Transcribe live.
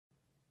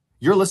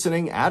You're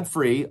listening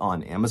ad-free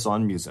on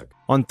Amazon Music.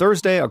 On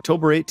Thursday,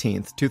 October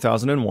 18th,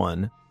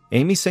 2001,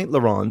 Amy St.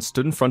 Laurent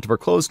stood in front of her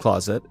clothes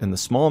closet in the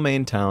small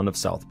Maine town of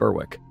South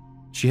Berwick.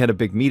 She had a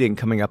big meeting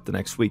coming up the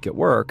next week at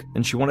work,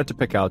 and she wanted to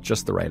pick out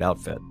just the right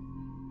outfit.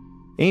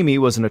 Amy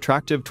was an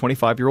attractive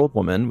 25-year-old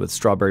woman with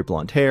strawberry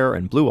blonde hair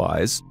and blue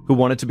eyes who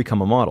wanted to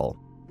become a model.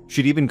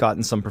 She'd even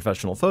gotten some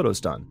professional photos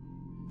done.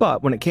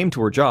 But when it came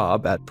to her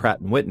job at Pratt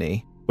 &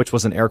 Whitney, which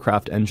was an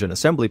aircraft engine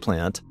assembly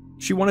plant,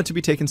 she wanted to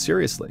be taken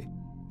seriously.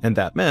 And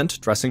that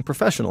meant dressing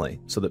professionally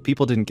so that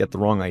people didn't get the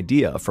wrong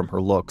idea from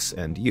her looks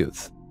and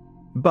youth.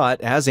 But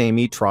as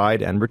Amy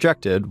tried and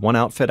rejected one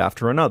outfit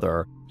after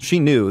another, she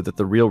knew that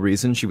the real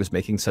reason she was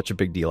making such a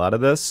big deal out of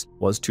this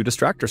was to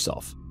distract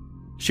herself.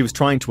 She was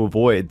trying to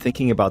avoid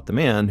thinking about the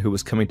man who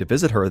was coming to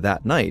visit her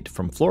that night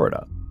from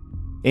Florida.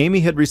 Amy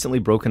had recently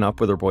broken up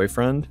with her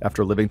boyfriend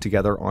after living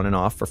together on and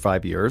off for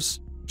 5 years.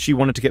 She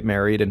wanted to get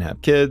married and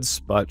have kids,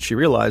 but she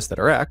realized that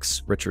her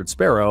ex, Richard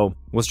Sparrow,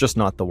 was just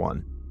not the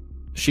one.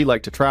 She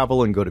liked to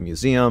travel and go to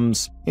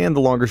museums, and the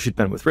longer she'd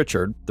been with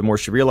Richard, the more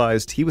she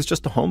realized he was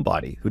just a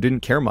homebody who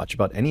didn't care much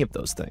about any of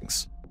those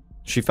things.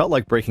 She felt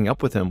like breaking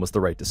up with him was the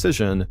right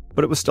decision,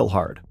 but it was still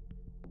hard.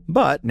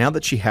 But now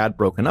that she had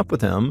broken up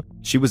with him,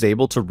 she was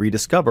able to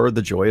rediscover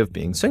the joy of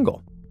being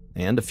single.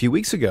 And a few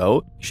weeks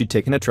ago, she'd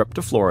taken a trip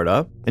to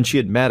Florida, and she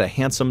had met a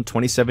handsome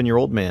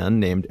 27-year-old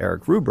man named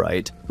Eric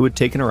Rubright, who had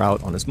taken her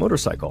out on his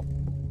motorcycle.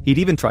 He'd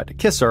even tried to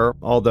kiss her,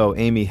 although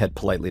Amy had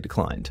politely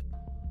declined.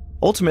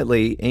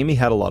 Ultimately, Amy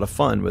had a lot of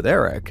fun with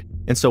Eric,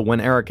 and so when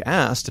Eric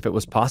asked if it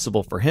was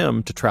possible for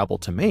him to travel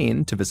to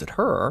Maine to visit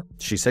her,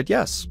 she said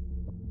yes.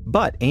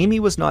 But Amy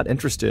was not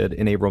interested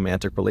in a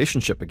romantic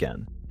relationship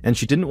again, and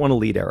she didn't want to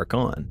lead Eric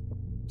on.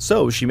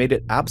 So she made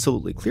it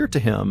absolutely clear to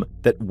him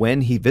that when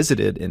he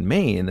visited in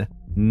Maine,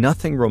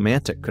 nothing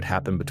romantic could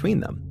happen between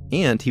them,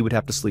 and he would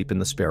have to sleep in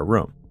the spare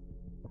room.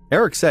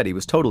 Eric said he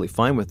was totally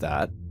fine with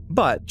that,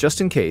 but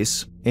just in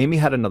case, Amy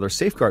had another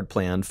safeguard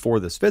planned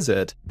for this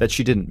visit that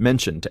she didn't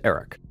mention to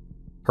Eric.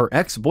 Her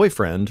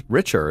ex-boyfriend,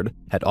 Richard,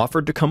 had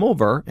offered to come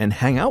over and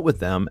hang out with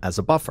them as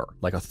a buffer,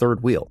 like a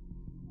third wheel.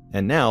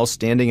 And now,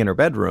 standing in her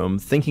bedroom,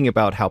 thinking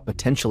about how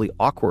potentially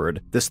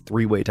awkward this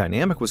three-way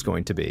dynamic was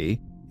going to be,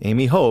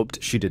 Amy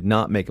hoped she did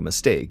not make a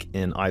mistake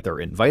in either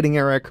inviting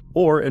Eric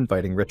or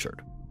inviting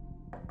Richard.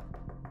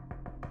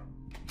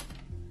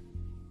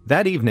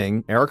 That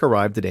evening, Eric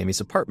arrived at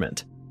Amy's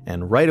apartment,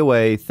 and right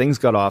away, things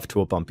got off to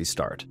a bumpy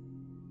start.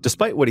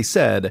 Despite what he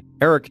said,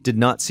 Eric did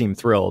not seem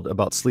thrilled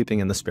about sleeping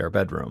in the spare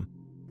bedroom.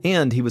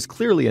 And he was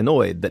clearly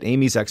annoyed that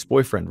Amy's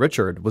ex-boyfriend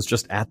Richard was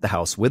just at the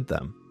house with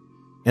them.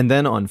 And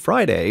then on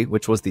Friday,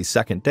 which was the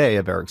second day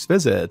of Eric's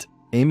visit,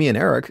 Amy and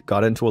Eric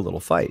got into a little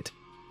fight.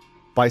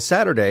 By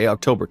Saturday,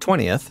 October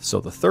 20th, so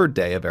the third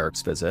day of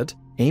Eric's visit,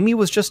 Amy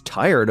was just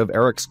tired of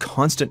Eric's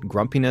constant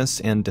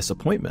grumpiness and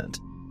disappointment.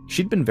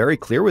 She'd been very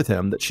clear with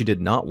him that she did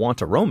not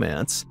want a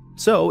romance,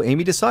 so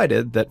Amy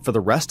decided that for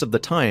the rest of the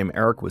time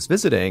Eric was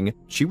visiting,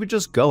 she would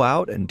just go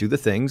out and do the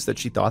things that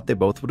she thought they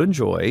both would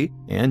enjoy,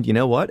 and you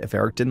know what, if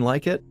Eric didn't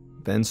like it,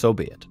 then so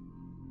be it.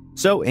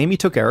 So Amy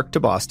took Eric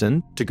to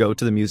Boston to go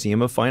to the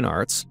Museum of Fine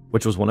Arts,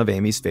 which was one of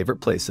Amy's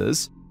favorite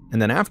places,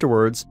 and then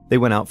afterwards, they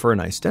went out for a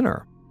nice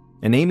dinner.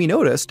 And Amy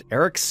noticed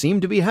Eric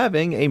seemed to be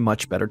having a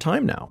much better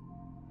time now.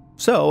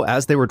 So,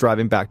 as they were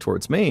driving back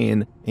towards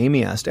Maine,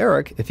 Amy asked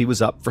Eric if he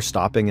was up for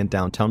stopping in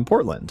downtown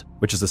Portland,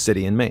 which is a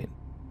city in Maine.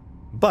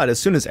 But as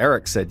soon as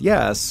Eric said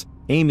yes,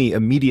 Amy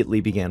immediately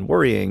began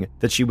worrying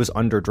that she was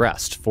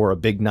underdressed for a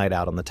big night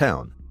out on the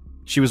town.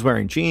 She was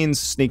wearing jeans,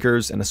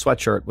 sneakers, and a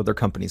sweatshirt with their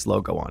company's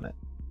logo on it.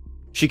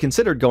 She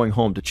considered going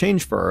home to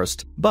change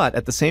first, but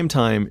at the same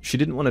time, she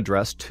didn't want to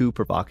dress too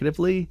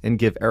provocatively and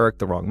give Eric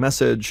the wrong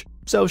message,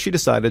 so she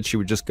decided she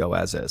would just go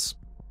as is.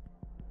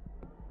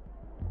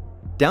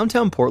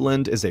 Downtown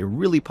Portland is a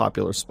really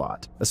popular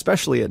spot,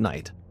 especially at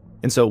night.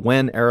 And so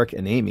when Eric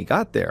and Amy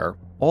got there,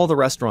 all the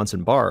restaurants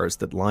and bars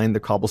that lined the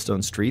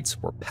cobblestone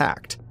streets were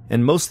packed,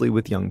 and mostly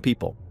with young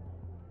people.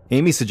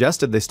 Amy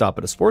suggested they stop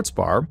at a sports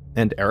bar,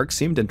 and Eric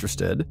seemed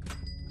interested.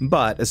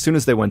 But as soon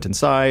as they went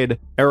inside,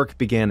 Eric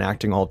began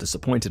acting all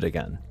disappointed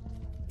again.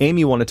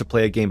 Amy wanted to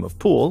play a game of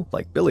pool,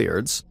 like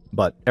billiards,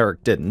 but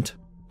Eric didn't.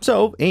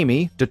 So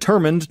Amy,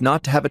 determined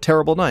not to have a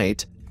terrible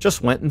night,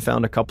 just went and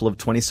found a couple of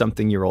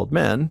 20-something-year-old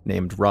men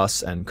named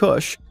Russ and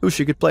Cush who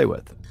she could play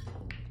with.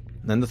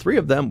 Then the three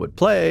of them would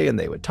play, and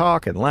they would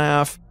talk and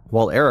laugh,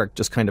 while Eric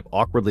just kind of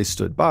awkwardly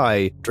stood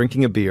by,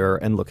 drinking a beer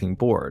and looking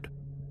bored.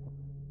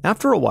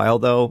 After a while,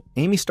 though,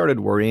 Amy started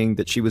worrying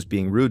that she was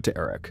being rude to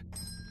Eric.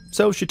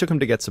 So she took him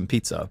to get some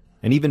pizza,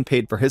 and even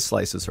paid for his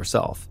slices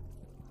herself.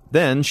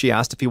 Then she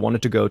asked if he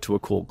wanted to go to a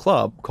cool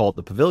club called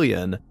the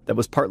Pavilion that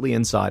was partly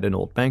inside an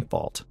old bank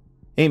vault.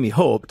 Amy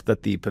hoped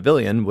that the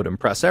Pavilion would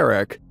impress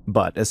Eric,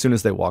 but as soon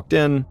as they walked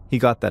in, he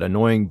got that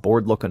annoying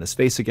bored look on his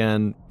face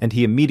again, and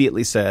he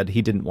immediately said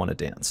he didn't want to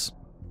dance.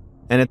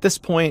 And at this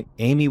point,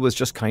 Amy was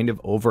just kind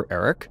of over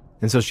Eric,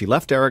 and so she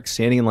left Eric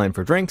standing in line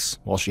for drinks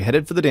while she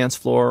headed for the dance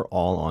floor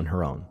all on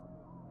her own.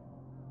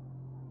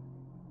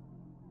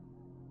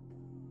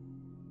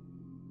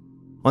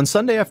 On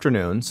Sunday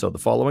afternoon, so the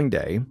following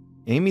day,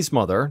 Amy's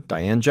mother,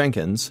 Diane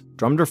Jenkins,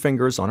 drummed her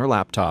fingers on her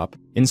laptop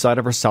inside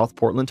of her South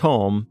Portland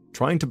home,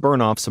 trying to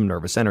burn off some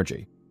nervous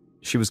energy.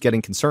 She was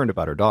getting concerned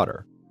about her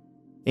daughter.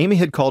 Amy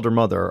had called her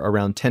mother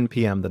around 10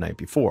 p.m. the night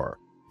before,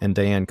 and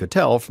Diane could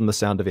tell from the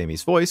sound of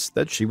Amy's voice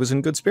that she was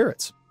in good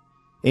spirits.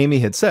 Amy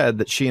had said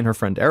that she and her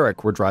friend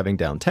Eric were driving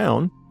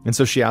downtown, and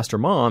so she asked her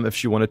mom if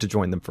she wanted to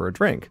join them for a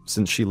drink,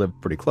 since she lived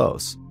pretty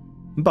close.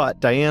 But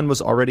Diane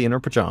was already in her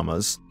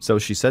pajamas, so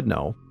she said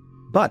no.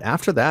 But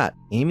after that,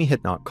 Amy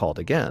had not called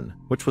again,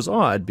 which was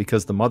odd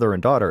because the mother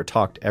and daughter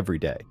talked every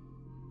day.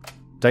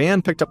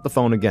 Diane picked up the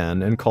phone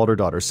again and called her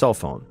daughter's cell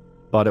phone,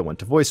 but it went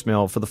to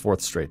voicemail for the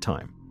fourth straight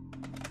time.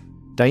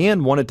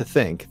 Diane wanted to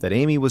think that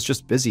Amy was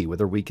just busy with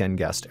her weekend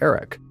guest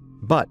Eric,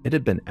 but it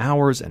had been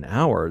hours and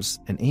hours,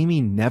 and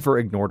Amy never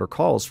ignored her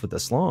calls for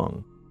this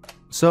long.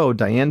 So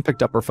Diane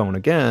picked up her phone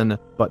again,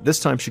 but this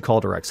time she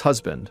called her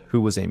ex-husband, who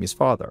was Amy's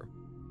father.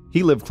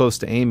 He lived close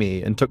to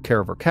Amy and took care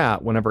of her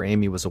cat whenever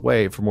Amy was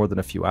away for more than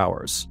a few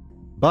hours.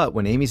 But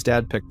when Amy's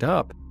dad picked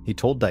up, he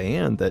told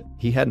Diane that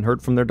he hadn't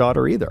heard from their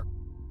daughter either.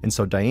 And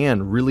so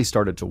Diane really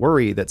started to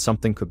worry that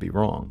something could be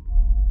wrong.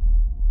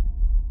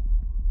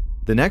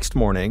 The next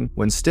morning,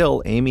 when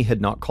still Amy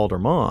had not called her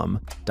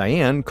mom,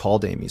 Diane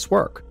called Amy's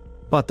work.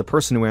 But the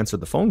person who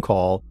answered the phone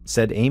call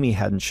said Amy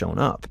hadn't shown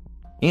up,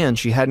 and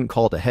she hadn't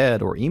called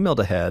ahead or emailed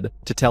ahead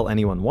to tell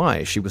anyone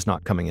why she was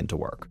not coming into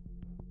work.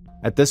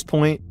 At this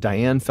point,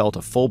 Diane felt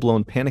a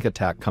full-blown panic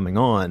attack coming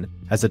on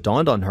as it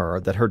dawned on her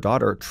that her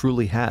daughter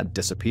truly had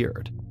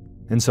disappeared.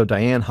 And so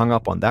Diane hung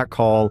up on that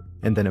call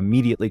and then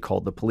immediately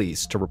called the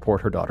police to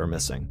report her daughter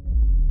missing.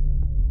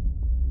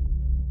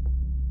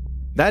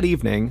 That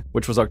evening,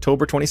 which was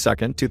October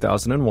 22nd,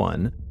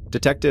 2001,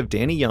 Detective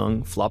Danny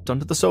Young flopped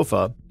onto the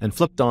sofa and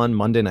flipped on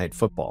Monday Night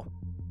Football.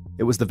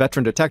 It was the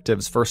veteran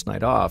detective's first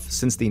night off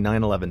since the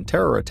 9/11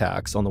 terror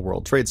attacks on the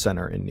World Trade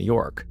Center in New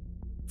York.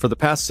 For the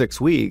past 6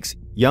 weeks,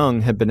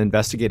 Young had been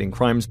investigating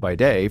crimes by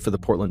day for the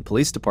Portland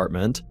Police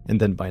Department, and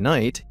then by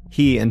night,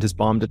 he and his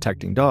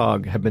bomb-detecting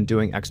dog had been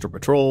doing extra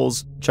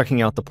patrols,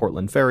 checking out the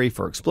Portland Ferry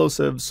for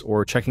explosives,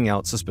 or checking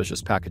out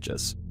suspicious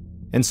packages.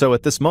 And so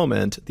at this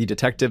moment, the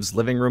detective's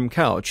living room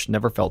couch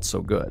never felt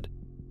so good.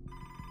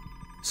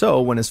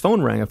 So when his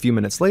phone rang a few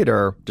minutes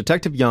later,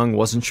 Detective Young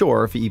wasn't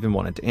sure if he even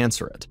wanted to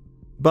answer it.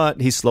 But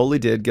he slowly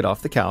did get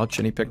off the couch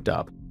and he picked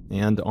up.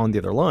 And on the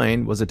other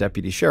line was a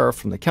deputy sheriff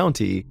from the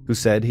county who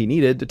said he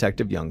needed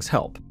Detective Young's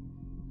help.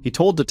 He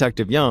told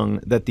Detective Young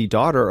that the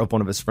daughter of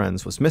one of his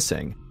friends was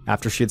missing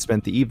after she had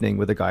spent the evening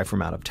with a guy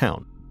from out of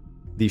town.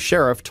 The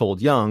sheriff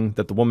told Young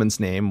that the woman's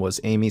name was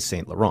Amy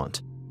St.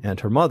 Laurent, and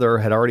her mother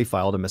had already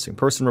filed a missing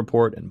person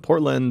report in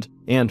Portland,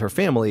 and her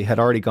family had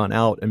already gone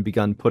out and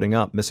begun putting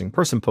up missing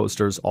person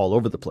posters all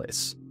over the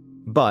place.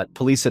 But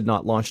police had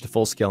not launched a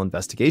full-scale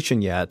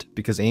investigation yet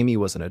because Amy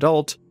was an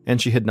adult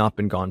and she had not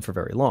been gone for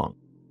very long.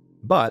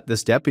 But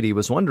this deputy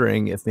was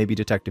wondering if maybe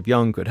Detective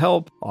Young could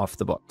help off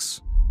the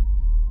books.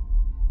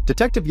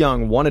 Detective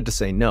Young wanted to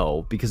say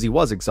no because he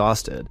was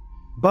exhausted,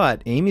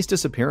 but Amy's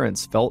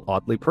disappearance felt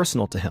oddly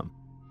personal to him.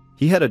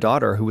 He had a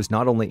daughter who was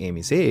not only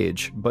Amy's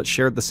age, but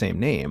shared the same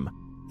name.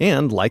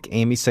 And like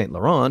Amy St.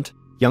 Laurent,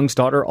 Young's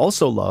daughter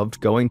also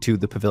loved going to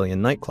the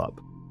Pavilion nightclub.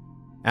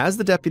 As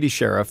the deputy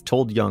sheriff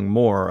told Young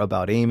more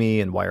about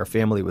Amy and why her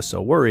family was so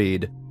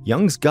worried,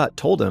 Young's gut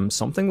told him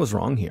something was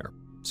wrong here.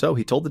 So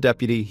he told the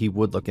deputy he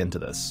would look into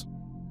this.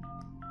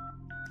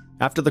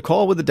 After the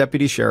call with the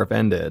deputy sheriff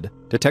ended,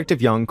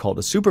 Detective Young called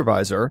a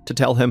supervisor to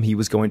tell him he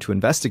was going to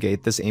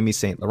investigate this Amy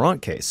St.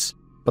 Laurent case.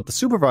 But the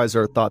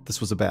supervisor thought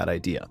this was a bad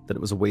idea, that it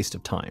was a waste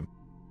of time.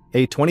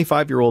 A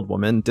 25-year-old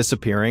woman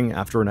disappearing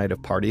after a night of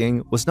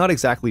partying was not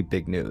exactly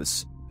big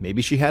news.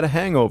 Maybe she had a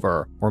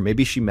hangover, or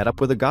maybe she met up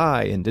with a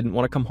guy and didn't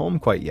want to come home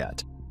quite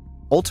yet.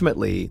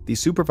 Ultimately, the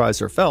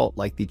supervisor felt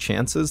like the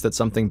chances that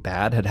something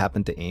bad had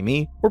happened to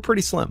Amy were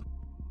pretty slim.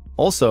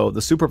 Also,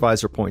 the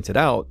supervisor pointed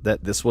out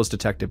that this was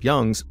Detective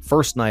Young's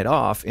first night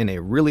off in a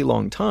really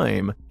long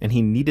time, and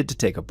he needed to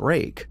take a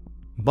break.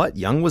 But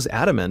Young was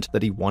adamant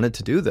that he wanted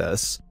to do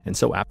this, and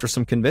so after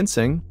some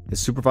convincing, his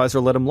supervisor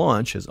let him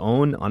launch his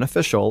own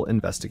unofficial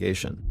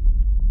investigation.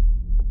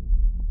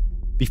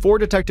 Before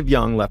Detective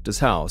Young left his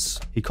house,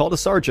 he called a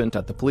sergeant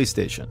at the police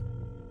station.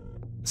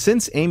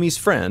 Since Amy's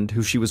friend,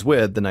 who she was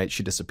with the night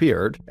she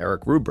disappeared,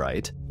 Eric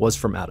Rubright, was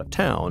from out of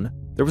town,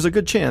 there was a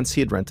good chance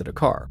he had rented a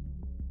car.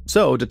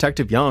 So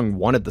Detective Young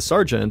wanted the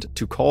sergeant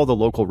to call the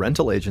local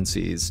rental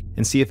agencies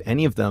and see if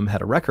any of them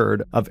had a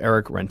record of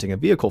Eric renting a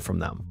vehicle from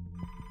them.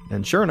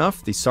 And sure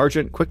enough, the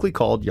sergeant quickly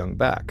called Young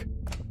back.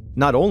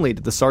 Not only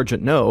did the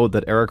sergeant know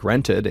that Eric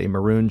rented a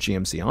maroon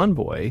GMC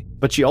Envoy,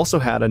 but she also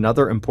had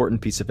another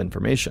important piece of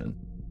information.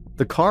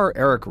 The car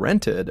Eric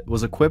rented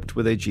was equipped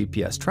with a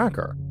GPS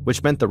tracker,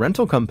 which meant the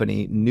rental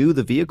company knew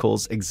the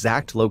vehicle's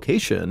exact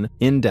location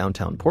in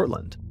downtown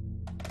Portland.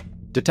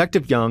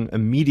 Detective Young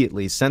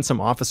immediately sent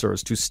some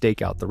officers to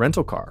stake out the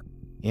rental car,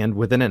 and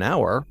within an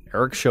hour,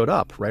 Eric showed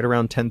up right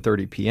around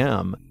 10:30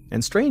 p.m.,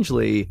 and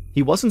strangely,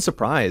 he wasn't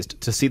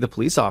surprised to see the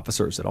police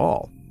officers at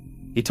all.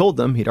 He told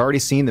them he'd already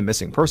seen the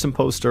missing person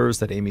posters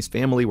that Amy's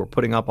family were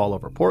putting up all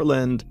over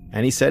Portland,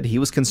 and he said he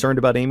was concerned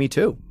about Amy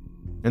too.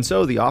 And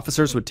so the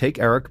officers would take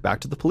Eric back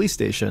to the police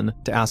station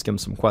to ask him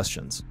some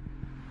questions.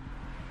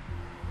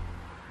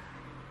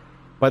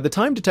 By the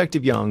time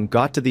Detective Young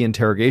got to the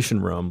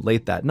interrogation room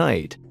late that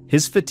night,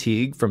 his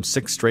fatigue from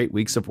 6 straight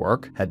weeks of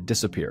work had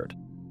disappeared.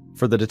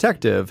 For the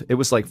detective, it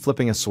was like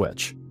flipping a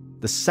switch.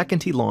 The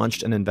second he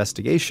launched an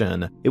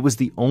investigation, it was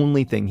the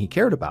only thing he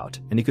cared about,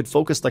 and he could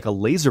focus like a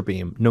laser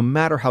beam no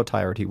matter how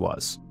tired he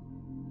was.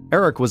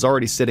 Eric was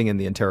already sitting in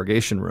the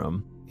interrogation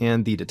room,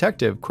 and the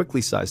detective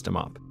quickly sized him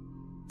up.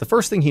 The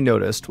first thing he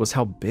noticed was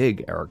how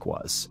big Eric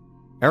was.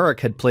 Eric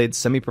had played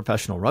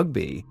semi-professional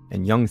rugby,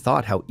 and Young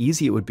thought how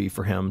easy it would be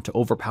for him to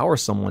overpower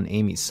someone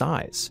Amy's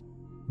size.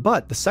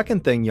 But the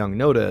second thing Young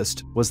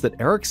noticed was that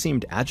Eric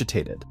seemed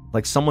agitated,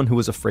 like someone who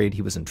was afraid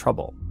he was in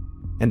trouble.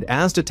 And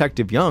as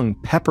Detective Young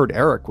peppered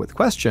Eric with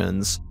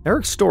questions,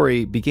 Eric's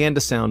story began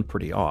to sound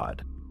pretty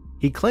odd.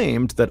 He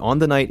claimed that on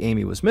the night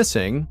Amy was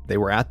missing, they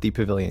were at the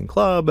Pavilion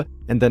Club,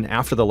 and then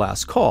after the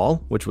last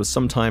call, which was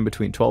sometime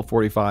between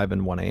 12:45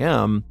 and 1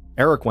 a.m.,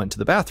 Eric went to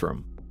the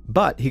bathroom.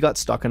 But he got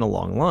stuck in a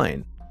long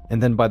line,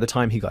 and then by the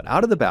time he got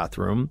out of the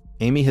bathroom,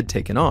 Amy had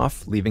taken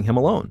off, leaving him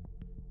alone.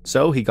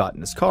 So he got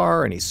in his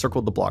car and he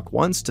circled the block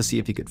once to see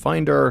if he could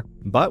find her,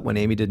 but when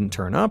Amy didn't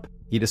turn up,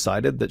 he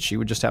decided that she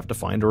would just have to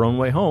find her own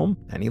way home,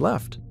 and he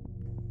left.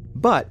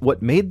 But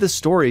what made this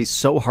story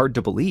so hard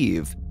to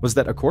believe was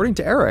that according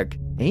to Eric,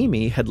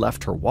 Amy had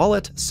left her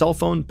wallet, cell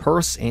phone,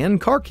 purse, and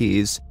car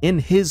keys in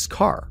his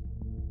car.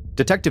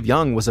 Detective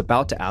Young was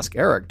about to ask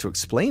Eric to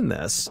explain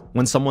this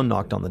when someone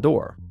knocked on the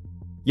door.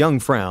 Young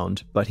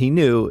frowned, but he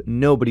knew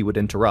nobody would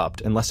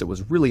interrupt unless it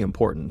was really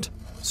important,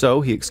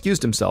 so he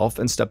excused himself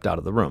and stepped out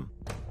of the room.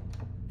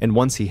 And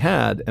once he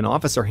had, an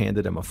officer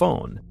handed him a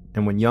phone,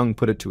 and when Young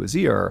put it to his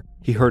ear,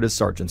 he heard his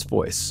sergeant's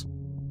voice.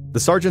 The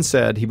sergeant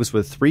said he was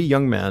with 3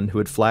 young men who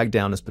had flagged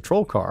down his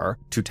patrol car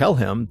to tell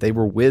him they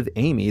were with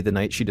Amy the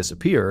night she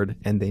disappeared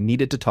and they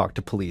needed to talk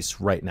to police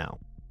right now.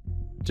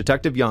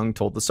 Detective Young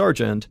told the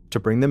sergeant to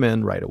bring them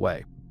in right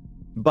away.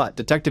 But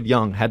Detective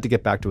Young had to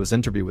get back to his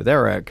interview with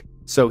Eric,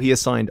 so he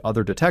assigned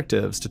other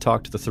detectives to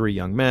talk to the 3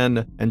 young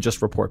men and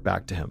just report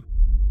back to him.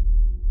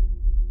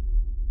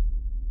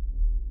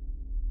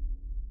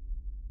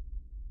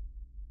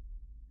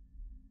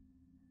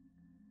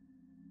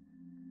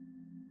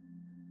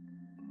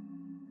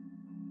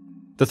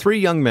 The 3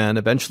 young men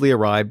eventually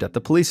arrived at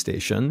the police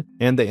station,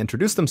 and they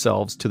introduced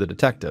themselves to the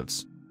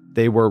detectives.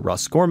 They were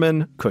Russ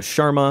Gorman, Kush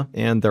Sharma,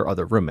 and their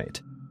other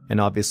roommate.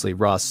 And obviously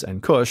Russ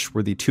and Kush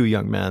were the 2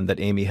 young men that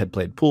Amy had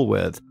played pool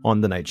with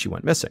on the night she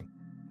went missing.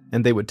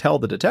 And they would tell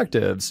the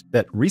detectives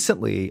that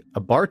recently a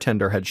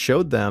bartender had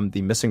showed them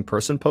the missing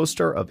person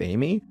poster of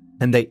Amy,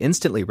 and they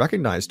instantly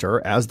recognized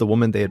her as the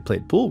woman they had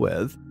played pool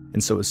with,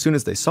 and so as soon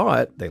as they saw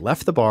it, they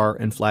left the bar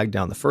and flagged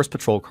down the first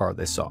patrol car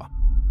they saw.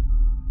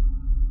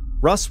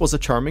 Russ was a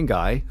charming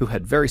guy who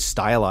had very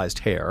stylized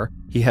hair.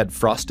 He had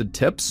frosted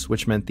tips,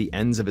 which meant the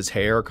ends of his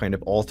hair, kind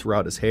of all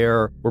throughout his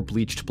hair, were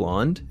bleached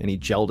blonde, and he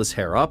gelled his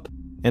hair up.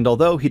 And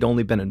although he'd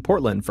only been in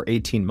Portland for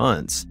 18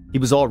 months, he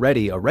was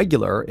already a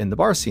regular in the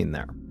bar scene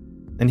there.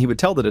 And he would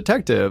tell the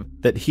detective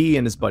that he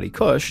and his buddy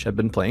Kush had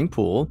been playing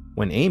pool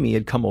when Amy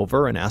had come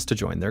over and asked to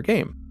join their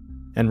game.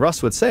 And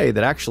Russ would say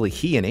that actually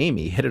he and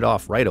Amy hit it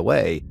off right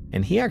away,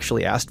 and he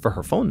actually asked for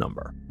her phone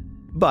number.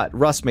 But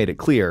Russ made it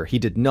clear he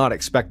did not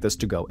expect this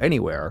to go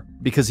anywhere,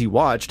 because he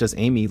watched as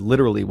Amy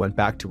literally went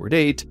back to her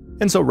date,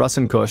 and so Russ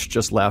and Kush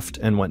just left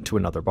and went to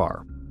another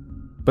bar.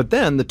 But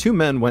then the 2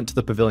 men went to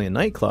the Pavilion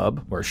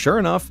nightclub, where sure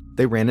enough,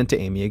 they ran into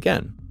Amy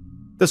again.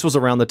 This was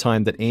around the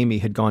time that Amy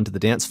had gone to the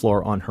dance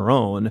floor on her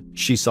own.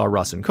 She saw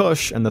Russ and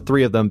Kush, and the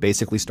 3 of them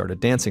basically started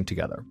dancing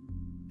together.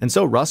 And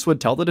so Russ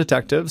would tell the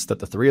detectives that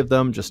the 3 of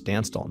them just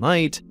danced all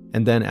night,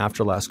 and then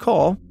after last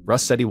call,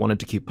 Russ said he wanted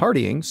to keep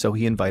partying, so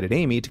he invited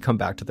Amy to come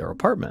back to their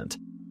apartment.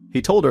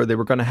 He told her they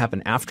were going to have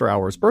an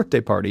after-hours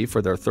birthday party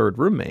for their 3rd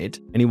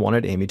roommate, and he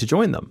wanted Amy to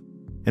join them.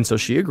 And so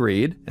she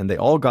agreed, and they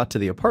all got to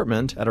the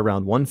apartment at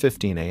around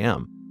 1:15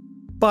 a.m.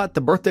 But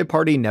the birthday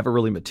party never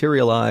really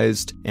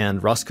materialized,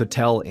 and Russ could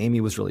tell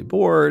Amy was really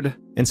bored,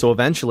 and so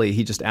eventually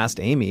he just asked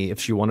Amy if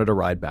she wanted a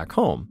ride back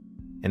home.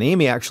 And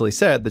Amy actually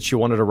said that she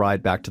wanted a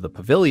ride back to the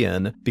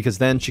Pavilion because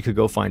then she could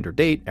go find her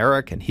date,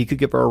 Eric, and he could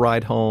give her a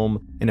ride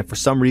home. And if for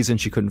some reason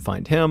she couldn't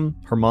find him,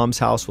 her mom's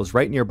house was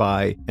right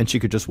nearby and she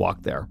could just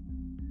walk there.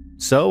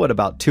 So at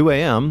about 2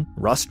 a.m.,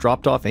 Russ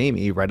dropped off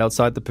Amy right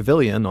outside the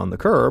Pavilion on the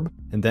curb,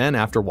 and then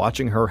after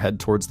watching her head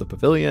towards the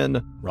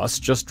Pavilion, Russ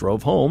just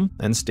drove home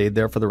and stayed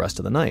there for the rest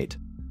of the night.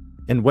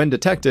 And when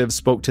detectives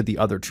spoke to the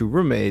other 2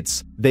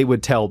 roommates, they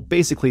would tell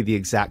basically the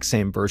exact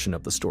same version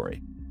of the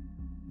story.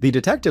 The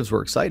detectives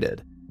were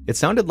excited. It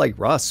sounded like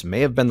Russ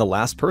may have been the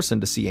last person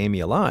to see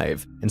Amy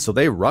alive, and so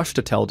they rushed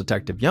to tell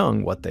Detective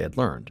Young what they had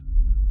learned.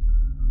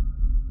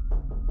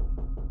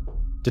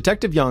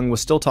 Detective Young was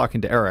still talking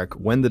to Eric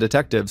when the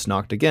detectives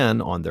knocked again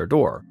on their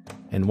door,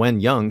 and when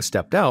Young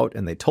stepped out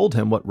and they told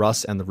him what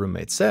Russ and the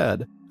roommate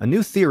said, a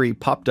new theory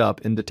popped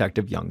up in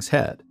Detective Young's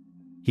head.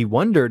 He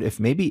wondered if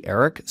maybe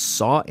Eric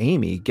saw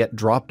Amy get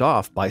dropped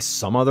off by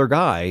some other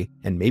guy,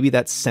 and maybe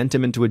that sent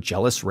him into a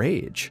jealous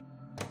rage.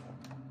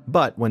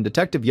 But when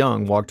Detective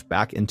Young walked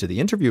back into the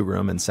interview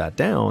room and sat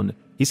down,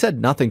 he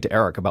said nothing to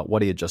Eric about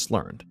what he had just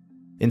learned.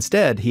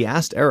 Instead, he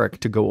asked Eric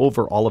to go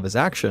over all of his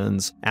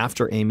actions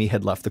after Amy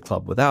had left the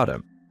club without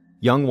him.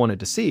 Young wanted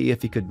to see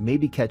if he could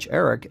maybe catch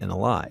Eric in a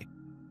lie.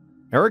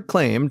 Eric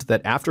claimed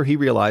that after he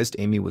realized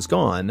Amy was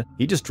gone,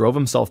 he just drove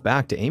himself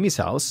back to Amy's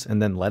house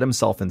and then let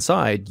himself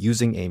inside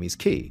using Amy's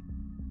key.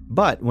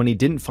 But when he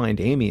didn't find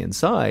Amy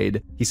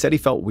inside, he said he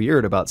felt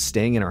weird about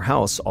staying in her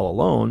house all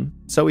alone,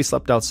 so he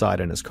slept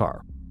outside in his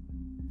car.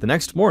 The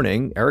next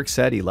morning, Eric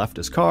said he left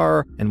his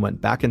car and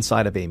went back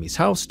inside of Amy's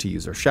house to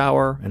use her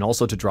shower and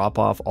also to drop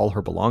off all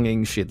her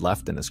belongings she had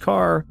left in his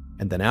car.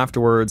 And then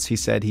afterwards, he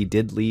said he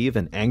did leave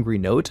an angry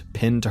note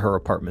pinned to her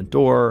apartment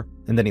door,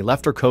 and then he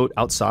left her coat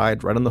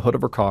outside right on the hood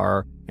of her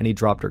car, and he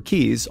dropped her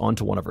keys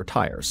onto one of her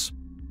tires.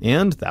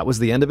 And that was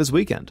the end of his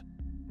weekend.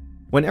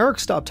 When Eric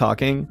stopped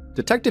talking,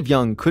 Detective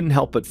Young couldn't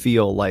help but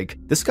feel like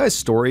this guy's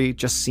story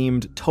just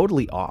seemed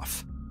totally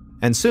off.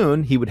 And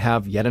soon he would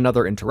have yet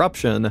another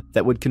interruption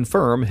that would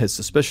confirm his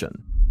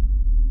suspicion.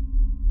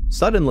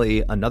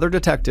 Suddenly, another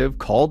detective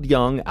called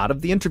Young out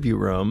of the interview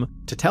room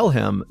to tell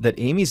him that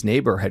Amy's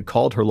neighbor had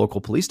called her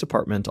local police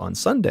department on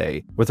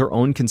Sunday with her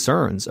own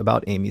concerns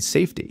about Amy's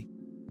safety.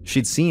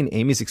 She'd seen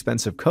Amy's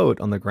expensive coat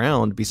on the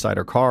ground beside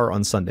her car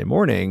on Sunday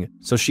morning,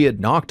 so she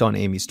had knocked on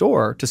Amy's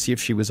door to see if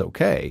she was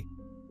okay.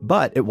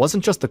 But it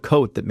wasn't just the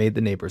coat that made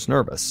the neighbors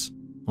nervous.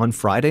 On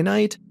Friday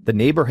night, the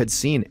neighbor had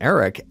seen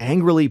Eric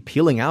angrily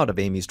peeling out of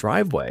Amy's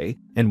driveway,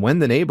 and when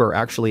the neighbor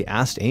actually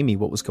asked Amy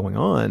what was going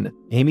on,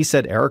 Amy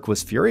said Eric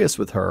was furious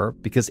with her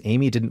because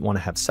Amy didn't want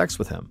to have sex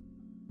with him.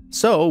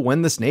 So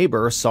when this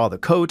neighbor saw the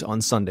coat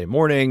on Sunday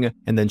morning,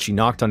 and then she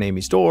knocked on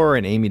Amy's door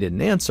and Amy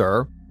didn't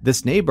answer,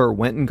 this neighbor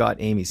went and got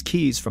Amy's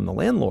keys from the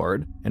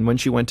landlord, and when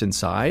she went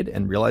inside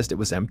and realized it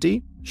was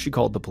empty, she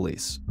called the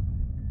police.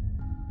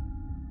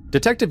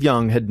 Detective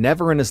Young had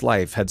never in his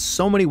life had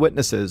so many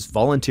witnesses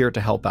volunteer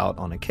to help out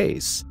on a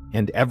case,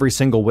 and every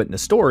single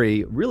witness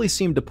story really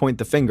seemed to point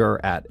the finger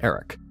at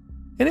Eric.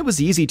 And it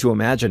was easy to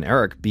imagine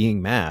Eric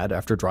being mad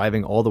after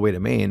driving all the way to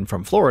Maine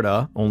from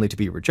Florida only to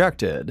be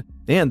rejected,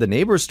 and the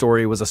neighbor's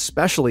story was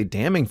especially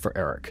damning for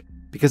Eric,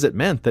 because it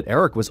meant that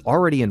Eric was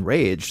already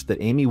enraged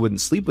that Amy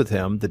wouldn't sleep with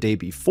him the day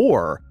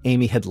before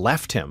Amy had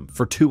left him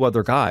for two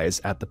other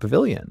guys at the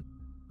pavilion.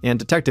 And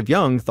Detective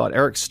Young thought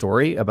Eric's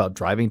story about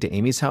driving to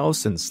Amy's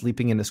house and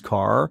sleeping in his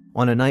car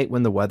on a night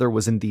when the weather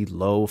was in the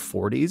low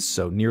 40s,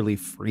 so nearly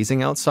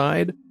freezing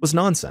outside, was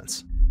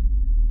nonsense.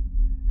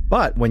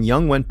 But when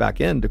Young went back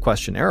in to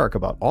question Eric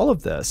about all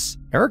of this,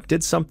 Eric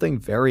did something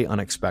very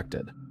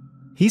unexpected.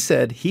 He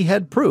said he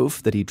had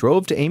proof that he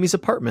drove to Amy's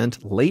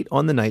apartment late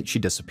on the night she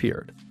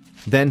disappeared.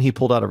 Then he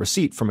pulled out a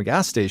receipt from a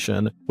gas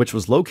station, which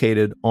was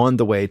located on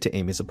the way to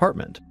Amy's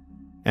apartment.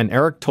 And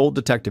Eric told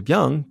Detective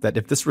Young that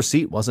if this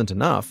receipt wasn't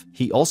enough,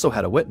 he also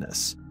had a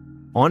witness.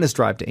 On his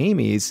drive to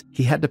Amy's,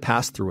 he had to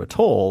pass through a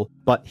toll,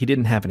 but he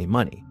didn't have any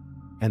money.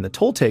 And the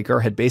toll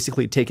taker had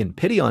basically taken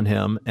pity on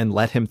him and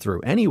let him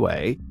through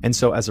anyway, and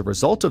so as a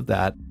result of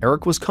that,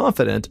 Eric was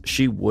confident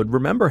she would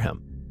remember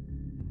him.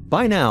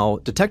 By now,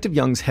 Detective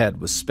Young's head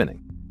was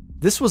spinning.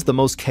 This was the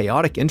most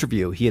chaotic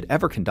interview he had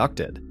ever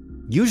conducted.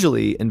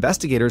 Usually,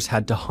 investigators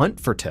had to hunt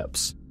for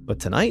tips, but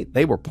tonight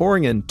they were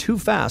pouring in too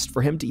fast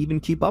for him to even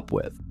keep up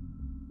with.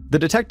 The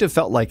detective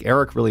felt like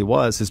Eric really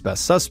was his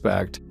best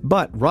suspect,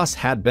 but Russ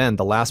had been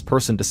the last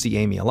person to see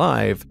Amy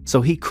alive, so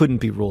he couldn't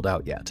be ruled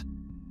out yet.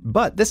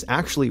 But this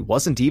actually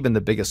wasn't even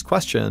the biggest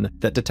question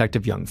that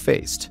Detective Young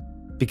faced,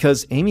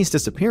 because Amy's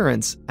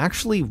disappearance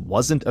actually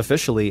wasn't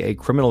officially a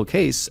criminal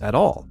case at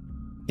all.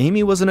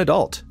 Amy was an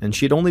adult, and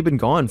she'd only been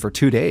gone for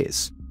 2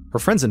 days. Her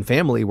friends and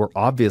family were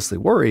obviously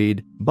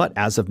worried, but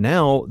as of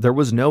now, there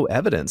was no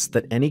evidence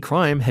that any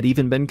crime had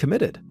even been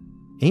committed.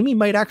 Amy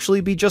might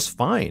actually be just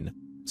fine.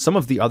 Some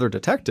of the other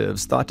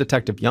detectives thought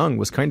Detective Young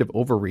was kind of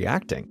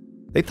overreacting.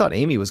 They thought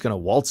Amy was going to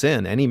waltz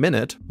in any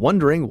minute,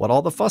 wondering what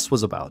all the fuss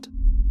was about.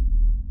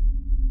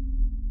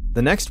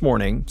 The next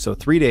morning, so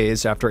 3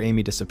 days after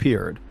Amy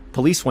disappeared,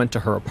 police went to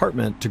her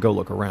apartment to go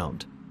look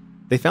around.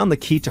 They found the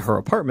key to her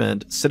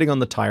apartment sitting on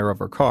the tire of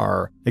her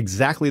car,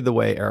 exactly the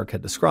way Eric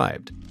had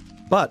described.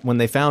 But when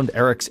they found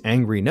Eric's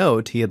angry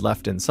note he had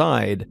left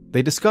inside,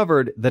 they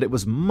discovered that it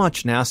was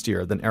much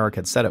nastier than Eric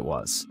had said it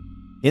was.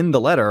 In the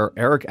letter,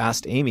 Eric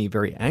asked Amy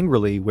very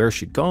angrily where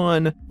she'd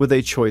gone, with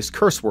a choice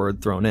curse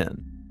word thrown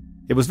in.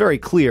 It was very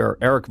clear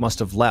Eric must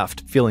have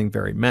left feeling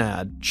very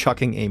mad,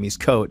 chucking Amy's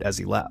coat as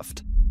he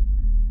left.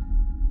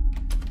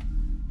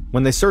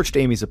 When they searched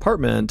Amy's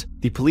apartment,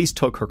 the police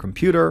took her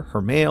computer,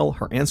 her mail,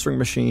 her answering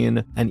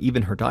machine, and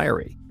even her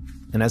diary.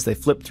 And as they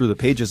flipped through the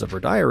pages of her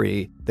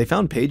diary, they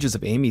found pages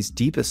of Amy's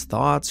deepest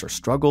thoughts, her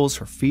struggles,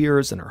 her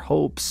fears, and her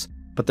hopes.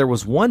 But there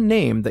was one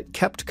name that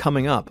kept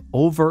coming up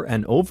over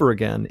and over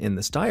again in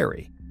this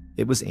diary.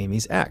 It was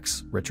Amy's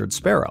ex, Richard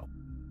Sparrow.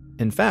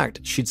 In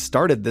fact, she'd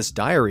started this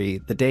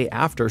diary the day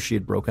after she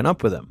had broken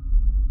up with him.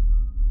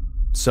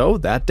 So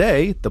that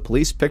day, the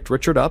police picked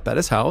Richard up at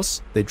his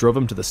house, they drove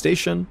him to the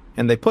station,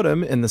 and they put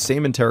him in the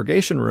same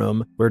interrogation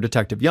room where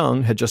Detective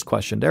Young had just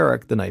questioned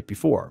Eric the night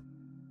before.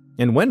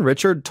 And when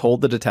Richard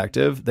told the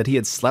detective that he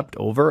had slept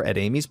over at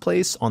Amy's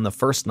place on the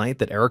first night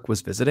that Eric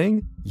was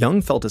visiting,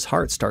 Young felt his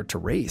heart start to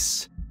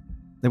race.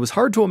 It was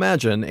hard to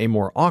imagine a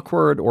more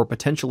awkward or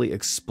potentially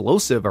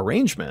explosive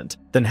arrangement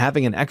than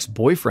having an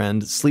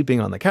ex-boyfriend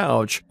sleeping on the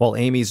couch while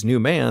Amy's new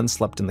man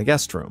slept in the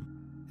guest room.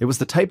 It was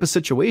the type of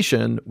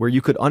situation where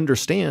you could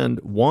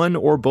understand one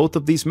or both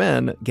of these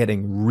men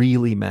getting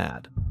really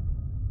mad.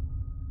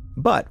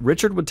 But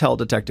Richard would tell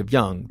Detective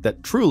Young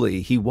that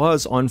truly he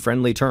was on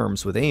friendly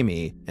terms with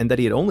Amy and that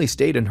he had only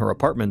stayed in her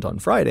apartment on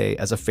Friday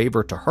as a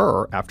favor to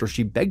her after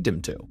she begged him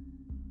to.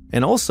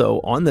 And also,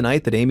 on the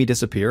night that Amy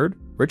disappeared,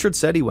 Richard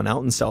said he went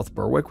out in South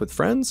Berwick with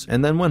friends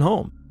and then went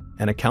home,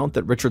 an account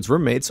that Richard's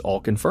roommates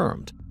all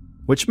confirmed,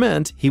 which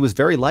meant he was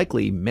very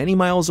likely many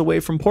miles away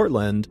from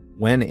Portland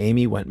when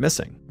Amy went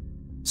missing.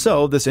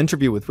 So this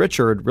interview with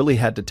Richard really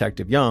had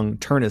Detective Young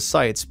turn his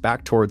sights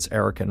back towards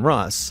Eric and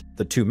Russ,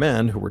 the two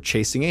men who were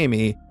chasing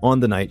Amy on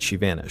the night she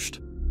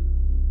vanished.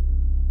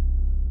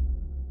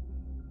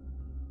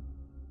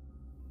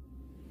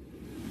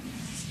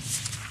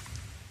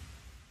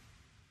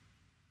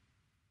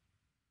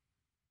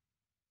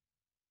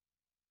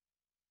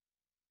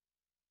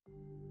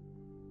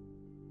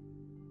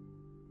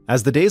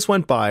 As the days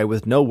went by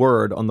with no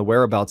word on the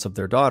whereabouts of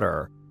their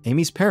daughter,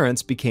 Amy's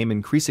parents became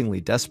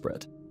increasingly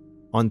desperate.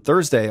 On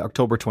Thursday,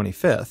 October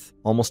 25th,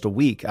 almost a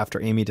week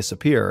after Amy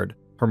disappeared,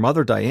 her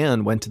mother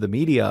Diane went to the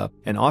media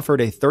and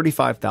offered a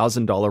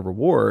 $35,000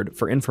 reward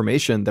for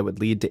information that would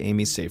lead to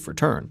Amy's safe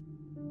return.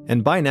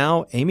 And by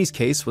now, Amy's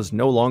case was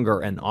no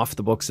longer an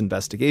off-the-books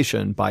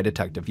investigation by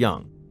Detective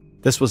Young.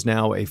 This was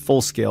now a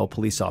full-scale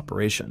police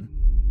operation.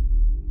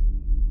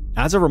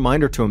 As a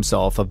reminder to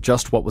himself of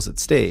just what was at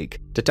stake,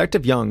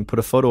 Detective Young put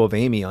a photo of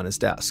Amy on his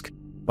desk.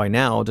 By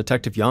now,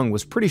 Detective Young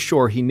was pretty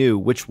sure he knew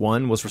which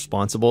one was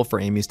responsible for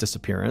Amy's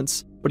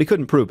disappearance, but he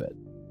couldn't prove it.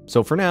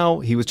 So for now,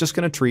 he was just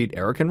going to treat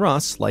Eric and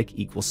Russ like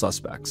equal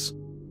suspects.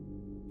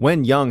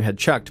 When Young had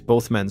checked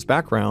both men's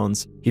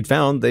backgrounds, he'd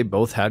found they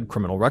both had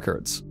criminal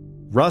records.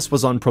 Russ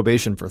was on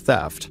probation for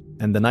theft,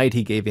 and the night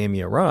he gave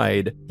Amy a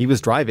ride, he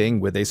was driving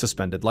with a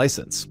suspended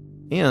license,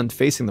 and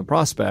facing the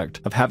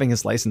prospect of having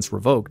his license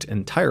revoked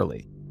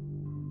entirely.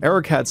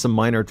 Eric had some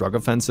minor drug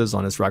offenses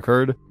on his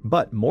record,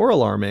 but more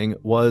alarming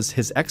was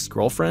his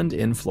ex-girlfriend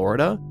in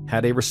Florida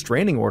had a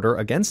restraining order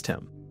against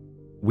him.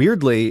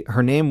 Weirdly,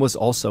 her name was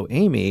also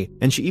Amy,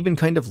 and she even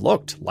kind of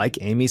looked like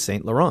Amy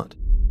St. Laurent.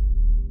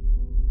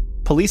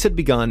 Police had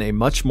begun a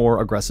much more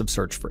aggressive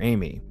search for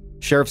Amy.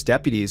 Sheriff's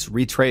deputies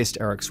retraced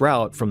Eric's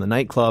route from the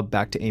nightclub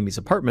back to Amy's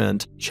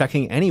apartment,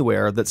 checking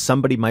anywhere that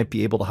somebody might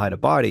be able to hide a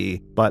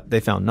body, but they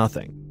found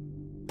nothing.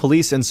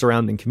 Police in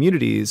surrounding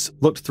communities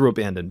looked through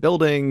abandoned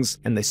buildings,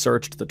 and they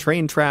searched the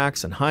train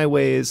tracks and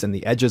highways and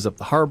the edges of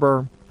the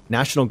harbor.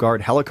 National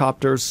Guard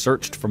helicopters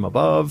searched from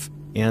above,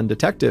 and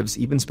detectives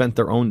even spent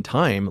their own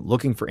time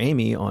looking for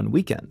Amy on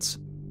weekends.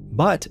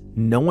 But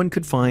no one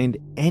could find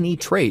any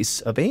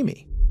trace of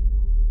Amy.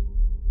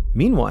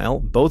 Meanwhile,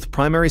 both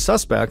primary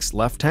suspects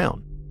left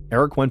town.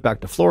 Eric went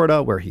back to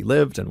Florida where he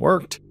lived and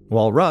worked,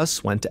 while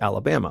Russ went to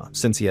Alabama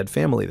since he had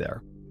family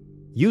there.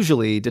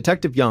 Usually,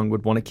 Detective Young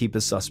would want to keep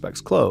his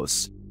suspects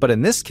close, but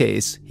in this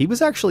case, he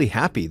was actually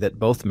happy that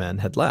both men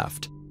had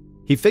left.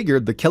 He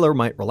figured the killer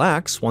might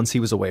relax once he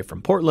was away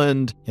from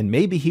Portland, and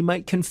maybe he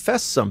might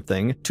confess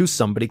something to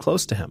somebody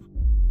close to him.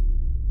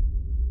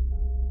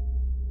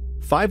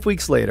 5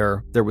 weeks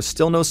later, there was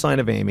still no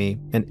sign of Amy,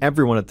 and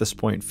everyone at this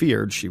point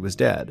feared she was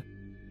dead.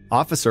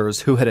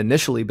 Officers who had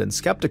initially been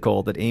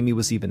skeptical that Amy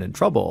was even in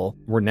trouble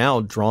were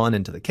now drawn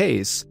into the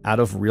case out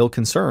of real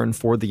concern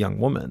for the young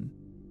woman.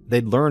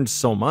 They'd learned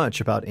so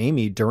much about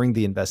Amy during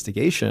the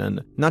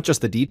investigation, not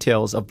just the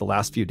details of the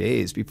last few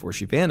days before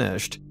she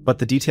vanished, but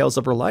the details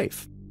of her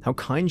life, how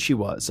kind she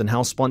was and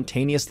how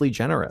spontaneously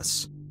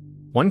generous.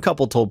 One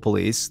couple told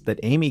police that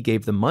Amy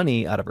gave them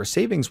money out of her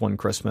savings one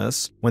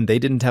Christmas when they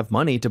didn't have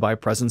money to buy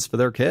presents for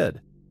their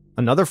kid.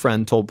 Another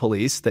friend told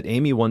police that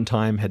Amy one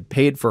time had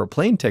paid for a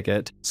plane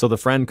ticket so the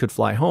friend could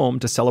fly home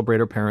to celebrate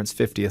her parents'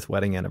 50th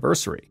wedding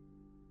anniversary.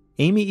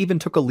 Amy even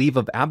took a leave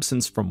of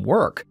absence from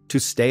work to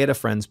stay at a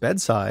friend's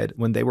bedside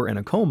when they were in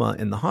a coma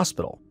in the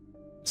hospital.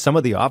 Some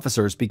of the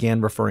officers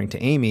began referring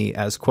to Amy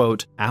as,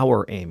 quote,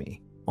 our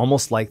Amy,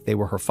 almost like they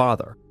were her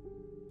father.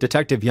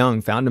 Detective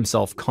Young found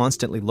himself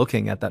constantly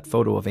looking at that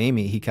photo of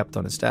Amy he kept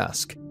on his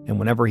desk, and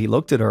whenever he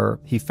looked at her,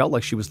 he felt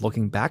like she was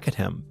looking back at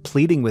him,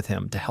 pleading with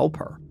him to help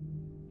her.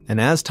 And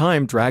as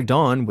time dragged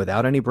on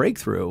without any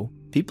breakthrough,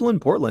 people in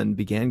Portland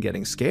began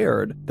getting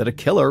scared that a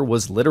killer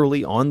was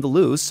literally on the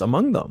loose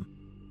among them.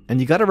 And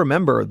you gotta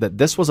remember that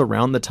this was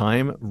around the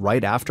time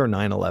right after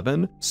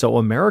 9/11, so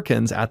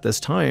Americans at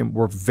this time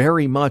were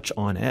very much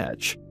on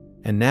edge.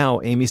 And now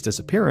Amy's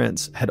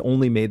disappearance had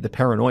only made the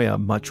paranoia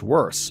much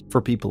worse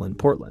for people in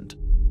Portland.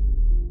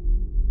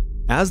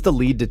 As the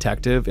lead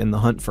detective in the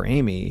hunt for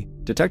Amy,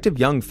 Detective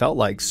Young felt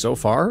like so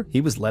far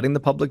he was letting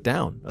the public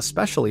down,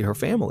 especially her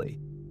family.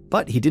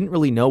 But he didn't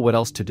really know what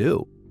else to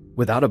do.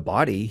 Without a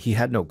body, he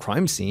had no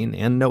crime scene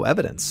and no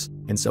evidence,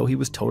 and so he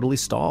was totally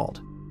stalled.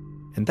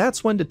 And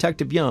that's when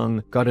Detective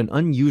Young got an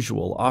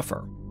unusual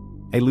offer.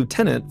 A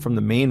lieutenant from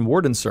the Maine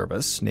Warden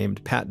Service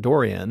named Pat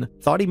Dorian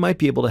thought he might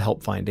be able to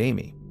help find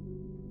Amy.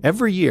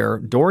 Every year,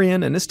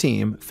 Dorian and his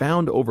team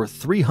found over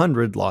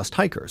 300 lost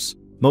hikers,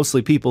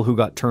 mostly people who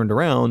got turned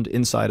around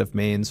inside of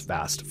Maine's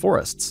vast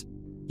forests.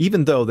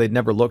 Even though they'd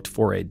never looked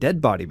for a dead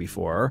body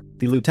before,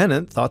 the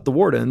lieutenant thought the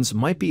wardens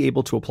might be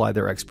able to apply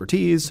their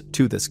expertise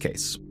to this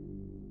case.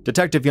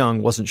 Detective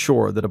Young wasn't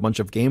sure that a bunch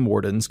of game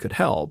wardens could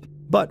help,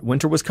 but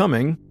winter was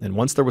coming, and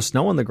once there was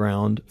snow on the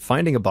ground,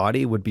 finding a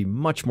body would be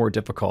much more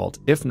difficult,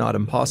 if not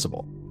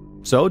impossible.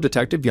 So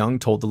Detective Young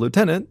told the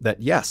lieutenant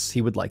that yes,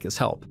 he would like his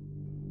help.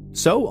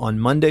 So on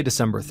Monday,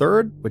 December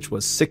 3rd, which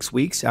was 6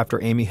 weeks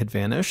after Amy had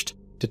vanished,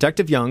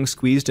 Detective Young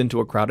squeezed into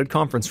a crowded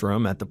conference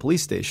room at the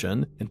police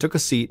station and took a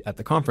seat at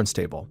the conference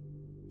table.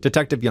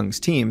 Detective Young's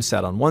team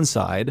sat on one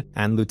side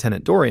and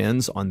Lieutenant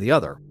Dorian's on the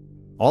other,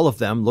 all of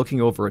them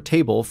looking over a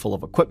table full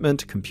of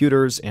equipment,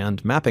 computers,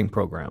 and mapping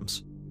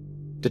programs.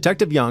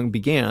 Detective Young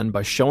began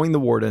by showing the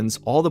wardens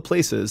all the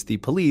places the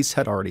police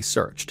had already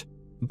searched.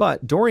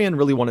 But Dorian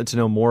really wanted to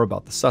know more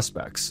about the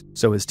suspects,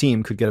 so his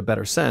team could get a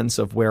better sense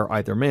of where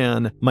either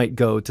man might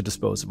go to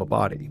dispose of a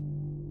body.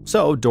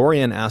 So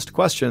Dorian asked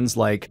questions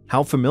like,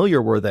 how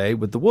familiar were they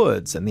with the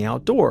woods and the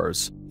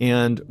outdoors?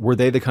 And were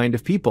they the kind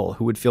of people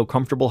who would feel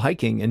comfortable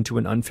hiking into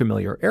an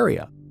unfamiliar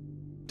area?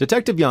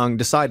 Detective Young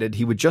decided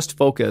he would just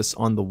focus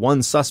on the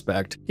one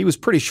suspect he was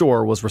pretty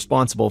sure was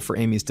responsible for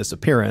Amy's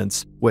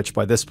disappearance, which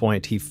by this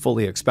point he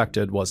fully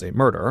expected was a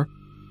murder.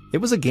 It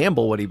was a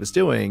gamble what he was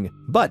doing,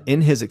 but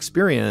in his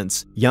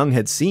experience, Young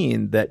had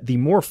seen that the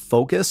more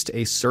focused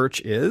a search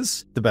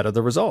is, the better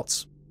the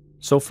results.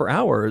 So for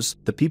hours,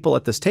 the people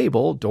at this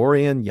table,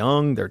 Dorian,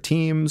 Young, their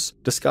teams,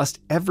 discussed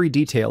every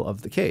detail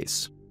of the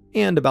case,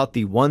 and about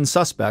the one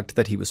suspect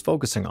that he was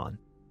focusing on.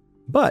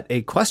 But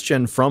a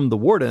question from the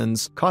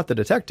wardens caught the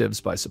detectives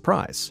by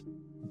surprise.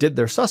 Did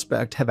their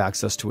suspect have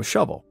access to a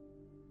shovel?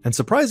 And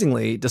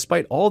surprisingly,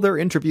 despite all their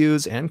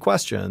interviews and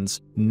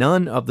questions,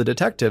 none of the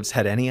detectives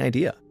had any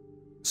idea.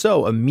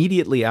 So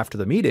immediately after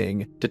the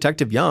meeting,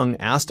 Detective Young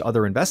asked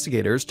other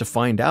investigators to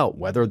find out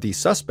whether the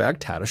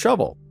suspect had a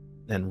shovel.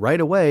 And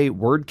right away,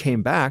 word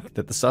came back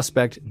that the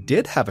suspect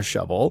did have a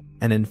shovel,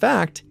 and in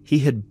fact, he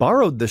had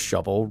borrowed this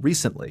shovel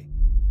recently.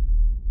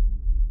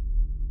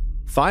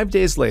 5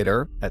 days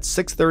later, at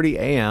 6:30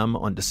 a.m.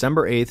 on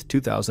December 8,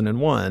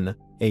 2001,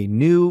 a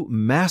new,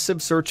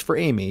 massive search for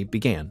Amy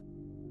began.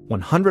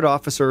 100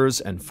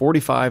 officers and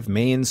 45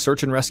 Maine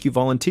search and rescue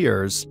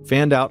volunteers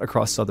fanned out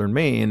across southern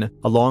Maine,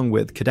 along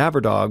with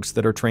cadaver dogs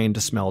that are trained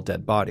to smell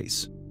dead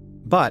bodies.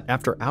 But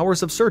after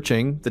hours of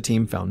searching, the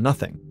team found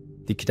nothing.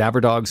 The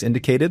cadaver dogs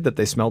indicated that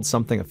they smelled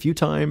something a few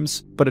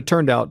times, but it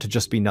turned out to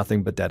just be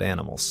nothing but dead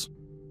animals.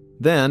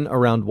 Then,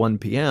 around 1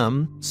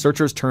 p.m.,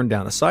 searchers turned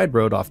down a side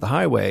road off the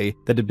highway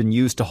that had been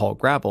used to haul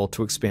gravel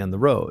to expand the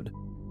road.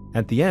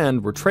 At the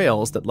end were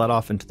trails that led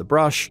off into the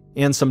brush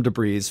and some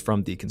debris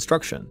from the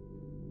construction.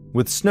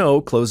 With snow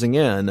closing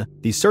in,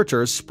 the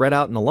searchers spread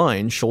out in a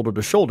line shoulder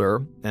to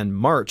shoulder and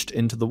marched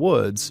into the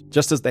woods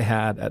just as they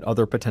had at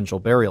other potential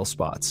burial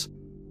spots.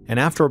 And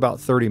after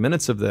about 30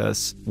 minutes of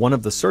this, one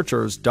of the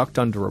searchers ducked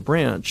under a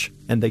branch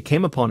and they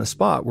came upon a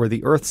spot where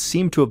the earth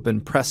seemed to have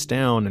been pressed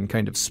down and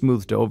kind of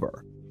smoothed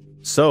over.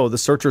 So the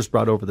searchers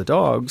brought over the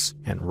dogs,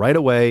 and right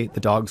away the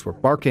dogs were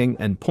barking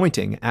and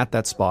pointing at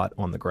that spot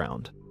on the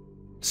ground.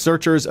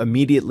 Searchers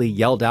immediately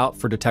yelled out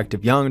for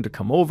Detective Young to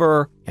come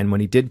over, and when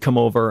he did come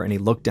over and he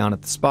looked down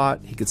at the spot,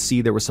 he could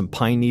see there were some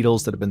pine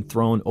needles that had been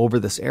thrown over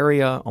this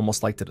area,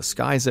 almost like to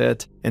disguise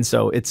it, and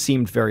so it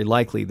seemed very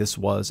likely this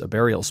was a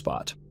burial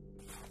spot.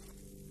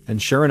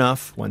 And sure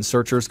enough, when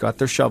searchers got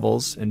their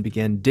shovels and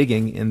began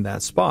digging in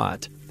that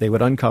spot, they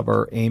would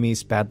uncover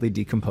Amy's badly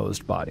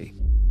decomposed body.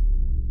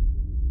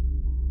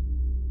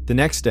 The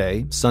next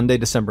day, Sunday,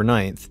 December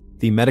 9th,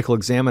 the medical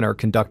examiner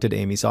conducted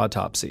Amy's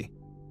autopsy.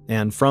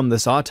 And from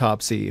this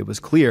autopsy, it was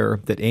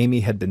clear that Amy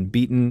had been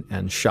beaten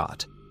and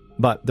shot.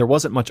 But there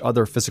wasn't much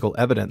other physical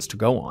evidence to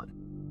go on.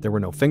 There were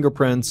no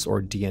fingerprints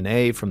or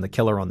DNA from the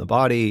killer on the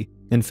body.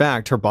 In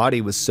fact, her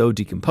body was so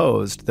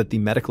decomposed that the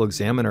medical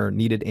examiner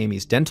needed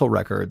Amy's dental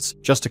records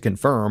just to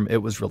confirm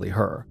it was really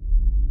her.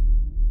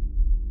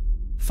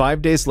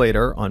 5 days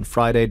later, on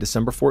Friday,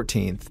 December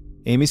 14th,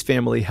 Amy's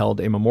family held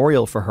a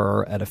memorial for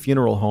her at a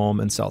funeral home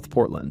in South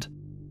Portland.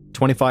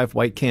 25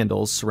 white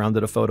candles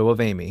surrounded a photo of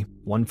Amy,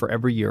 one for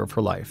every year of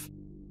her life.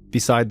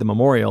 Beside the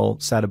memorial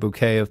sat a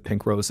bouquet of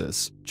pink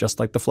roses, just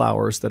like the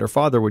flowers that her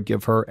father would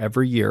give her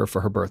every year for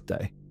her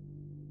birthday.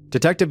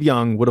 Detective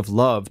Young would have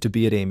loved to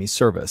be at Amy's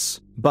service,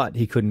 but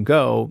he couldn't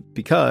go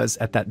because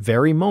at that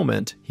very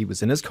moment, he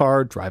was in his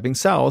car driving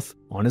south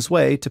on his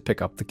way to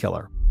pick up the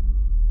killer.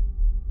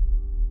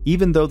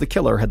 Even though the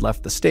killer had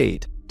left the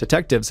state,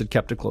 detectives had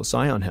kept a close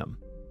eye on him.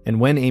 And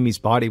when Amy's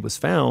body was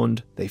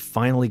found, they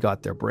finally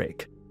got their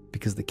break,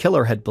 because the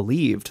killer had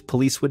believed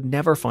police would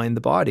never find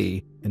the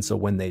body, and so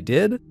when they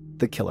did,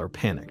 the killer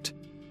panicked.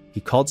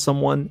 He called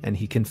someone and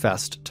he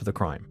confessed to the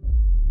crime.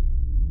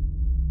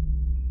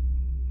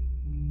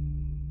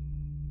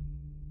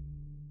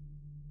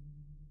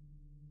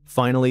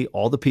 Finally,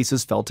 all the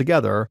pieces fell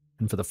together,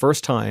 and for the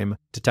first time,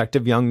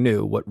 Detective Young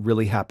knew what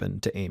really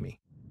happened to Amy.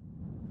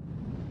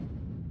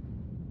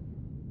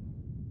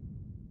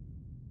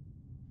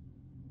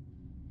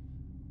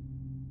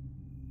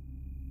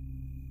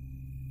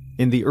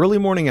 In the early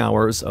morning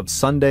hours of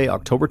Sunday,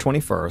 October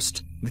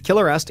 21st, the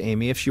killer asked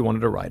Amy if she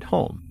wanted a ride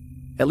home.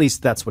 At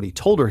least that's what he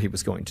told her he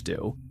was going to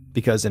do,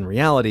 because in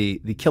reality,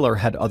 the killer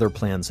had other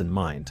plans in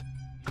mind.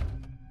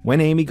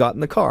 When Amy got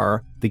in the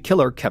car, the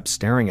killer kept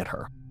staring at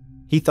her.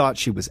 He thought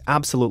she was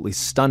absolutely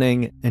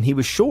stunning, and he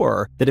was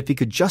sure that if he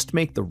could just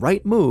make the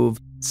right move,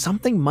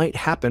 something might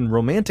happen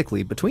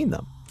romantically between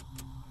them.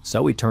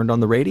 So he turned on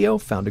the radio,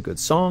 found a good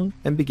song,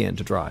 and began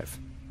to drive.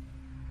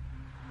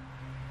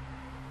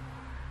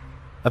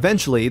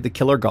 Eventually, the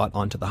killer got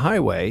onto the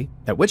highway,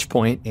 at which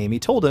point Amy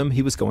told him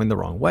he was going the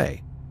wrong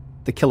way.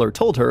 The killer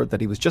told her that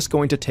he was just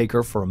going to take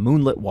her for a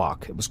moonlit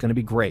walk. It was going to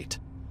be great.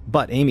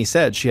 But Amy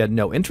said she had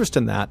no interest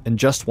in that and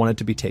just wanted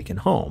to be taken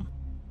home.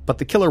 But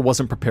the killer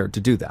wasn't prepared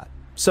to do that.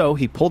 So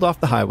he pulled off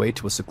the highway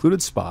to a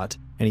secluded spot,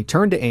 and he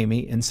turned to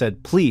Amy and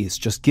said, "Please,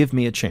 just give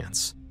me a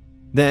chance."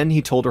 Then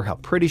he told her how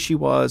pretty she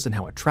was and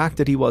how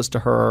attracted he was to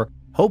her,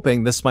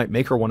 hoping this might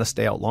make her want to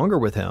stay out longer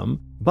with him,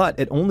 but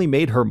it only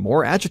made her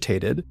more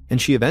agitated,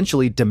 and she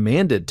eventually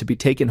demanded to be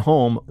taken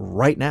home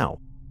right now.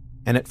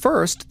 And at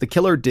first, the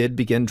killer did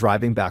begin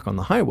driving back on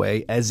the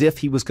highway as if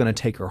he was going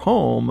to take her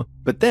home,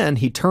 but then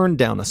he turned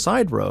down a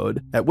side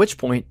road, at which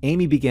point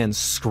Amy began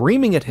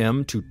screaming at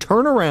him to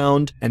turn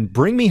around and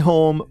bring me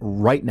home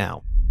right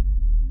now.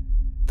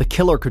 The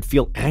killer could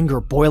feel anger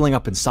boiling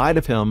up inside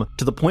of him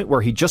to the point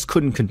where he just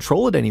couldn't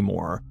control it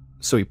anymore.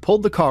 So he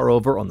pulled the car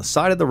over on the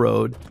side of the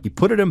road, he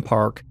put it in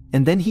park,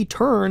 and then he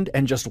turned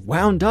and just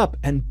wound up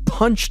and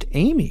punched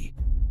Amy.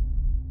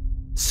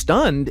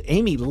 Stunned,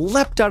 Amy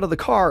leapt out of the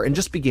car and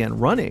just began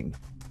running.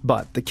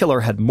 But the killer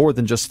had more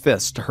than just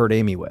fists to hurt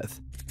Amy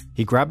with.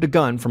 He grabbed a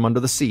gun from under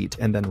the seat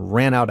and then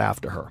ran out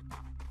after her.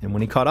 And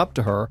when he caught up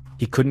to her,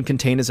 he couldn't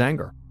contain his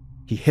anger.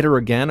 He hit her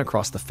again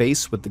across the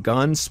face with the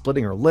gun,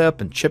 splitting her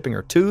lip and chipping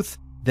her tooth.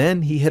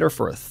 Then he hit her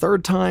for a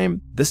third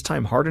time, this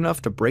time hard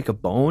enough to break a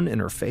bone in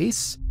her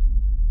face.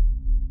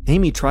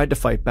 Amy tried to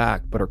fight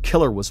back, but her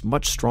killer was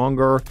much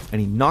stronger,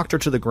 and he knocked her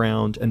to the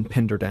ground and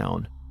pinned her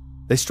down.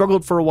 They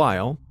struggled for a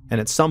while, and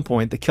at some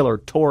point the killer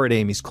tore at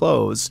Amy's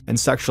clothes and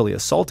sexually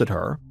assaulted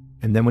her,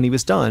 and then when he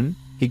was done,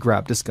 he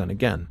grabbed his gun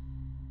again.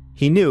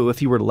 He knew if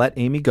he were to let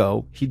Amy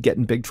go, he'd get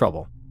in big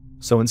trouble.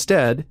 So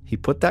instead, he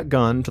put that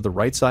gun to the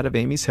right side of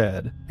Amy's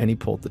head, and he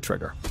pulled the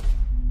trigger.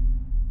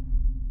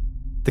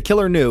 The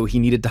killer knew he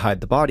needed to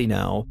hide the body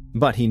now,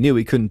 but he knew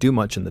he couldn't do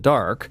much in the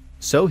dark,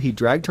 so he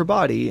dragged her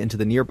body into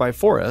the nearby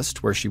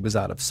forest where she was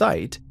out of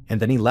sight, and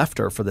then he left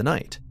her for the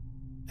night.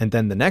 And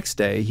then the next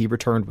day, he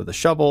returned with a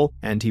shovel,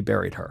 and he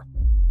buried her.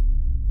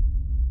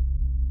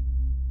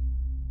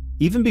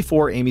 Even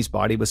before Amy's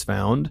body was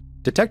found,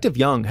 Detective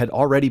Young had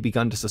already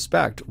begun to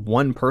suspect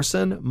one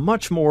person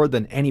much more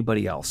than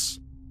anybody else.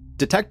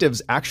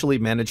 Detectives actually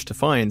managed to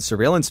find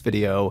surveillance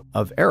video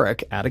of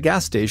Eric at a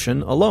gas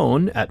station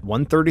alone at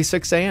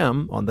 1:36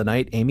 a.m. on the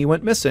night Amy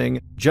went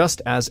missing,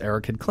 just as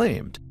Eric had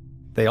claimed.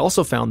 They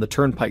also found the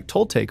turnpike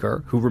toll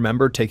taker who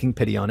remembered taking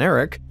pity on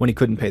Eric when he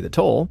couldn't pay the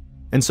toll.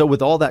 And so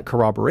with all that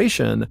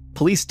corroboration,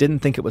 police didn't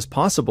think it was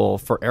possible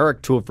for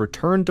Eric to have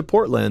returned to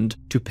Portland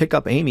to pick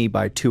up Amy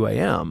by 2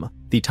 a.m.,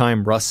 the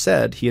time Russ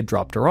said he had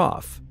dropped her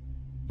off.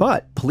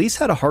 But police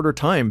had a harder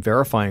time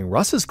verifying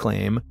Russ's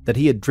claim that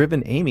he had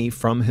driven Amy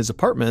from his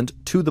apartment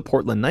to the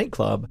Portland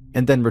nightclub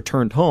and then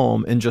returned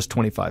home in just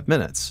 25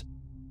 minutes.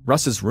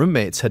 Russ's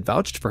roommates had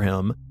vouched for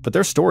him, but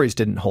their stories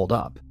didn't hold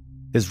up.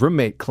 His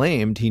roommate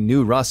claimed he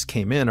knew Russ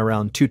came in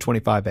around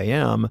 2:25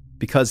 a.m.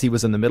 because he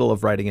was in the middle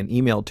of writing an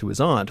email to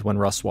his aunt when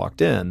Russ walked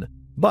in.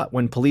 But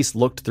when police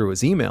looked through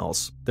his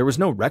emails, there was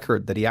no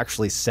record that he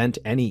actually sent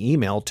any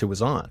email to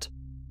his aunt.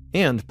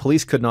 And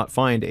police could not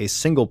find a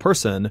single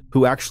person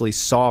who actually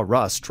saw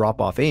Russ drop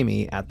off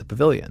Amy at the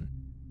pavilion.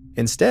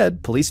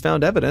 Instead, police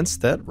found evidence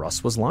that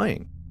Russ was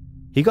lying.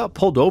 He got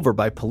pulled over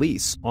by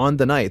police on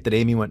the night that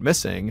Amy went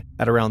missing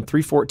at around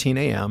 3:14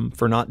 a.m.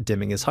 for not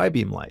dimming his high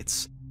beam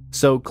lights.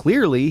 So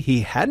clearly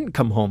he hadn't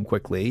come home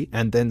quickly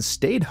and then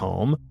stayed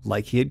home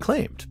like he had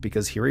claimed,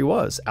 because here he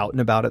was out and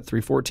about at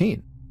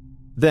 3:14.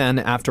 Then,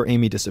 after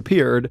Amy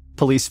disappeared,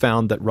 police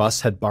found that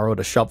Russ had borrowed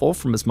a shovel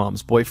from his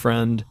mom's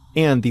boyfriend,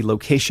 and the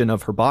location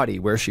of her body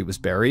where she was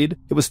buried,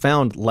 it was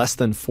found less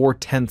than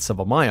 4/10 of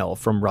a mile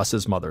from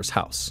Russ's mother's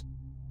house.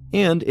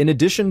 And in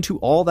addition to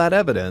all that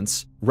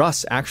evidence,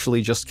 Russ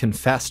actually just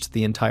confessed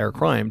the entire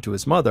crime to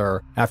his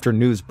mother after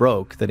news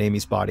broke that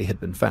Amy's body had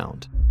been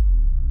found.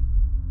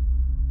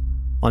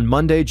 On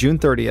Monday, June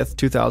 30th,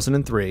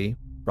 2003,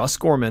 Russ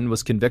Gorman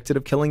was convicted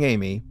of killing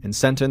Amy and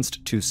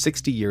sentenced to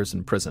 60 years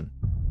in prison.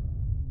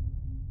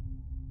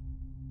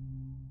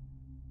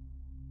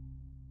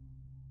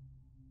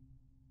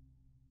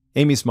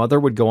 Amy's mother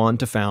would go on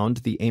to found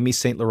the Amy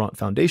St. Laurent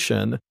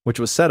Foundation, which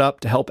was set up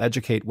to help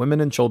educate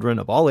women and children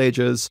of all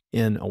ages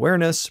in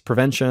awareness,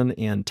 prevention,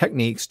 and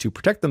techniques to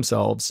protect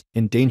themselves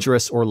in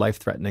dangerous or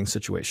life-threatening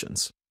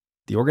situations.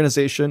 The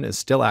organization is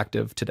still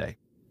active today.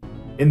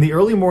 In the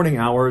early morning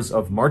hours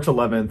of March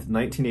 11th,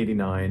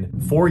 1989,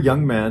 4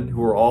 young men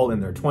who were all in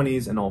their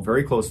 20s and all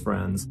very close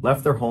friends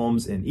left their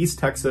homes in East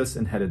Texas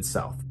and headed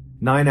south.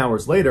 9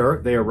 hours later,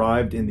 they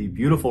arrived in the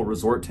beautiful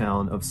resort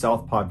town of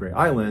South Padre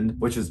Island,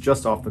 which is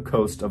just off the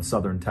coast of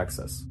southern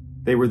Texas.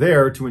 They were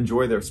there to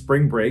enjoy their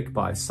spring break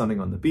by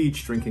sunning on the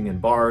beach, drinking in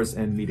bars,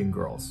 and meeting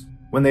girls.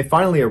 When they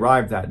finally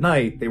arrived that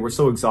night, they were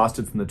so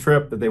exhausted from the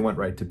trip that they went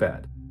right to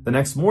bed. The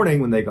next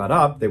morning, when they got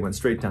up, they went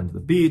straight down to the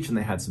beach and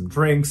they had some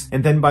drinks.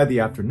 And then by the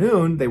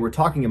afternoon, they were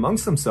talking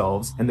amongst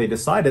themselves and they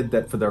decided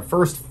that for their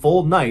first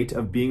full night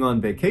of being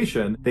on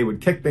vacation, they would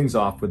kick things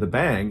off with a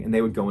bang and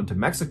they would go into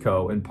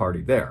Mexico and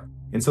party there.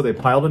 And so they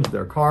piled into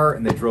their car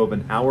and they drove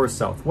an hour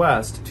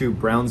southwest to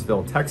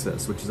Brownsville,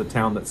 Texas, which is a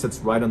town that sits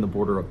right on the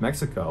border of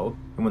Mexico.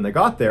 And when they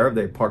got there,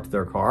 they parked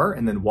their car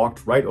and then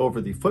walked right over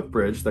the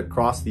footbridge that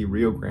crossed the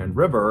Rio Grande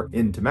River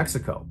into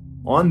Mexico.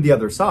 On the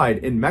other side,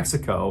 in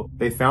Mexico,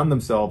 they found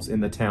themselves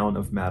in the town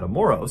of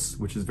Matamoros,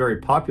 which is very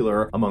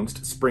popular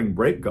amongst spring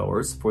break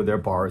goers for their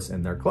bars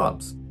and their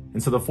clubs.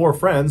 And so the 4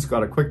 friends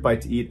got a quick bite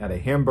to eat at a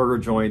hamburger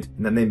joint,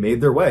 and then they made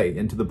their way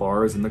into the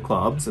bars and the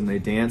clubs, and they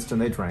danced and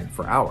they drank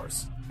for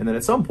hours. And then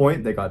at some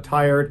point, they got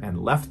tired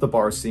and left the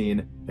bar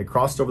scene. They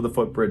crossed over the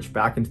footbridge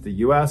back into the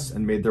US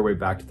and made their way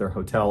back to their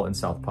hotel in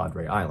South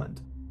Padre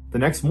Island. The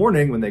next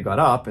morning, when they got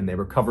up and they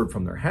recovered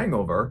from their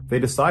hangover, they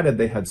decided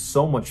they had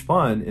so much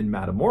fun in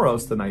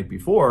Matamoros the night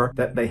before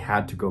that they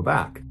had to go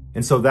back.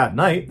 And so that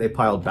night, they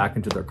piled back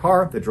into their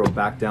car, they drove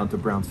back down to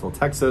Brownsville,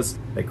 Texas,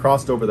 they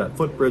crossed over that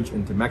footbridge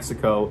into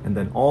Mexico, and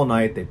then all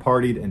night they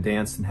partied and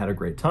danced and had a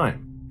great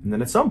time. And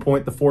then at some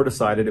point, the 4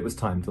 decided it was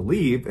time to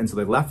leave, and so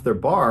they left their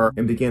bar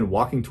and began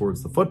walking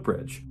towards the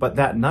footbridge. But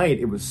that night,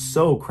 it was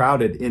so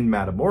crowded in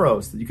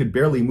Matamoros that you could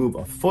barely move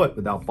a foot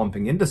without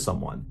bumping into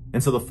someone.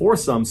 And so the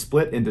foursome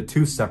split into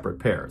 2 separate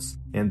pairs.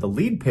 And the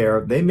lead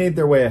pair, they made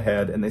their way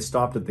ahead and they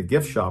stopped at the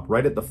gift shop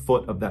right at the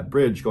foot of that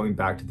bridge going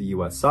back to the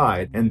US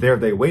side, and there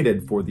they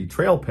waited for the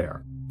trail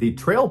pair. The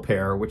trail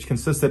pair, which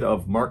consisted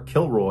of Mark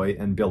Kilroy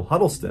and Bill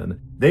Huddleston,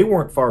 they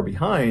weren't far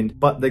behind,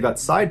 but they got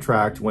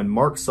sidetracked when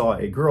Mark saw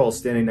a girl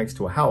standing next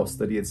to a house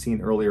that he had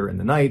seen earlier in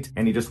the night,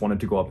 and he just wanted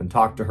to go up and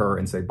talk to her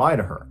and say bye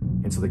to her.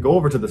 And so they go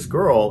over to this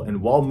girl,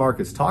 and while Mark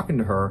is talking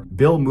to her,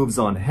 Bill moves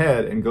on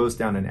ahead and goes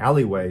down an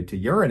alleyway to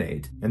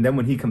urinate, and then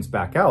when he comes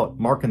back out,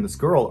 Mark and this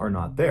girl are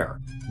not there.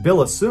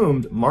 Bill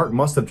assumed Mark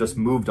must have just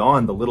moved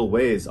on the little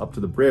ways up to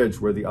the bridge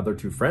where the other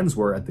 2 friends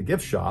were at the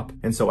gift shop,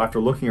 and so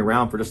after looking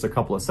around for just a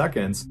couple of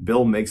seconds,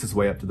 Bill makes his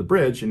way up to the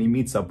bridge and he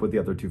meets up with the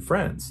other 2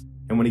 friends.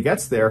 And when he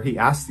gets there, he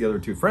asks the other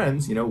 2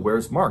 friends,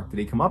 where's Mark? Did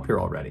he come up here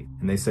already?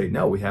 And they say,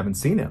 no, we haven't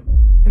seen him.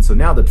 And so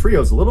now the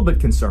trio's a little bit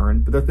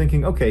concerned, but they're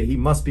thinking, okay, he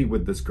must be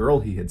with this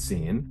girl he had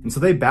seen. And so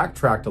they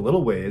backtracked a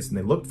little ways and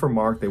they looked for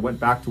Mark. They went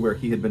back to where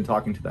he had been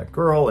talking to that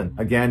girl, and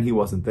again, he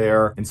wasn't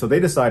there. And so they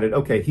decided,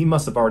 okay, he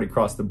must have already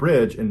crossed the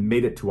bridge and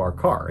made it to our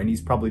car, and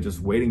he's probably just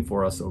waiting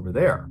for us over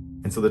there.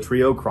 And so the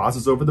trio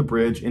crosses over the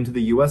bridge into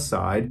the US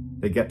side,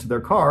 they get to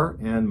their car,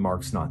 and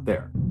Mark's not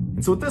there.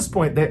 And so at this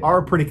point, they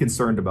are pretty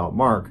concerned about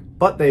Mark,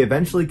 but they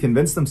eventually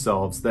convince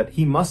themselves that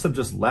he must have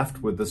just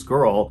left with this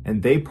girl,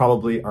 and they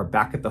probably are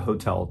back at the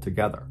hotel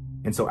together.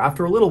 And so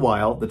after a little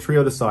while, the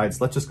trio decides,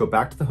 let's just go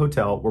back to the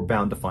hotel, we're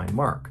bound to find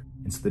Mark.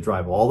 And so they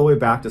drive all the way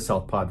back to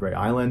South Padre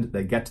Island,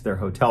 they get to their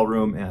hotel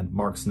room and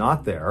Mark's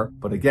not there.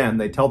 But again,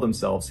 they tell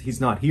themselves he's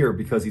not here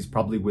because he's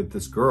probably with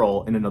this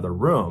girl in another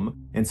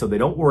room. And so they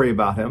don't worry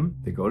about him,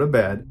 they go to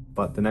bed.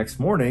 But the next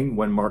morning,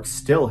 when Mark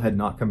still had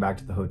not come back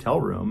to the hotel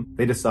room,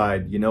 they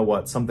decide, you know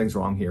what, something's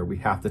wrong here, we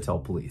have to tell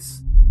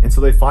police. And so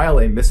they file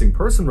a missing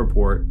person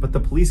report, but the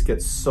police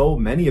get so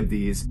many of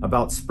these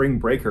about spring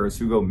breakers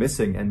who go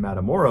missing in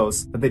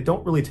Matamoros that they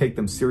don't really take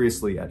them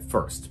seriously at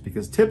first,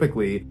 because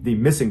typically the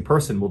missing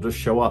person will just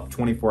show up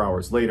 24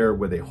 hours later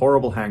with a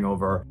horrible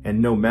hangover and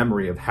no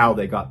memory of how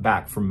they got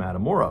back from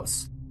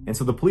Matamoros. And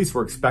so the police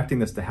were expecting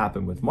this to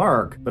happen with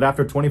Mark, but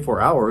after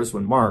 24 hours,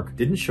 when Mark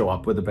didn't show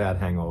up with a bad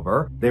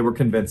hangover, they were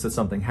convinced that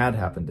something had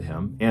happened to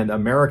him, and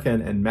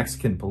American and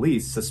Mexican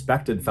police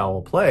suspected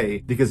foul play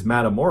because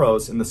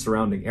Matamoros and the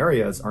surrounding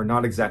areas are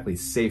not exactly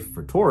safe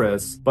for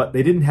tourists, but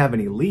they didn't have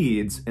any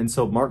leads, and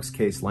so Mark's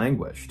case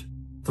languished.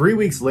 3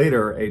 weeks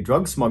later, a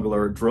drug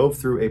smuggler drove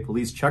through a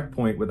police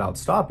checkpoint without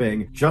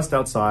stopping just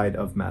outside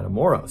of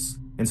Matamoros.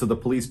 And so the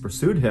police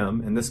pursued him,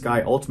 and this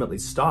guy ultimately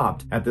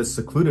stopped at this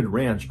secluded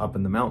ranch up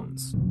in the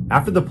mountains.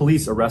 After the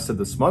police arrested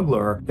the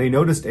smuggler, they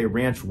noticed a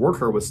ranch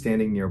worker was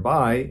standing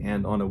nearby,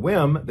 and on a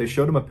whim, they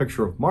showed him a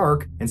picture of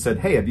Mark and said,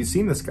 hey, have you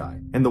seen this guy?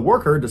 And the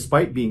worker,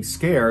 despite being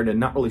scared and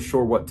not really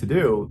sure what to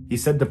do, he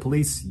said to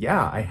police,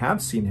 yeah, I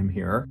have seen him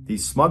here. The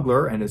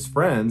smuggler and his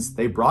friends,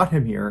 they brought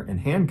him here in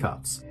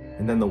handcuffs.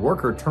 And then the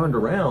worker turned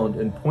around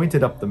and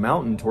pointed up the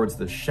mountain towards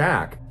the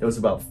shack that was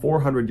about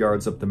 400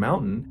 yards up the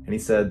mountain, and he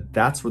said,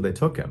 that's where they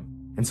took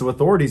him. And so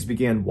authorities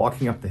began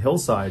walking up the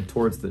hillside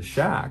towards the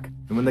shack.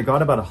 And when they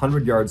got about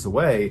 100 yards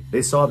away,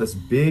 they saw this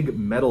big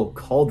metal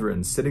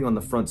cauldron sitting on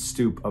the front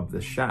stoop of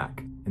the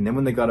shack. And then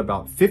when they got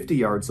about 50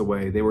 yards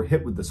away, they were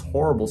hit with this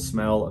horrible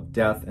smell of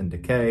death and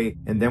decay.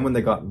 And then when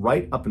they got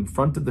right up in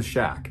front of the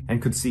shack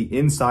and could see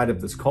inside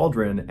of this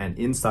cauldron and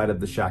inside of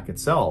the shack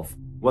itself,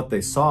 what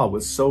they saw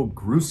was so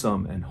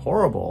gruesome and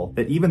horrible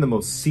that even the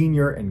most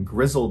senior and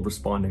grizzled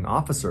responding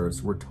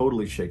officers were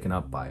totally shaken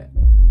up by it.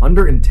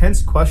 Under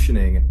intense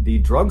questioning, the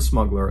drug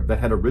smuggler that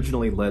had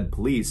originally led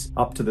police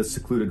up to the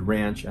secluded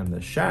ranch and the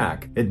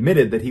shack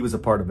admitted that he was a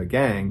part of a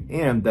gang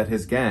and that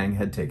his gang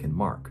had taken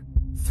Mark.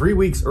 3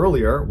 weeks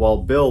earlier, while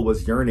Bill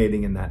was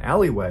urinating in that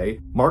alleyway,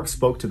 Mark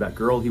spoke to that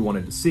girl he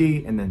wanted to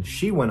see, and then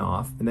she went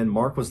off, and then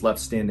Mark was left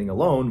standing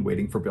alone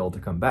waiting for Bill to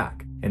come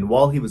back. And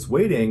while he was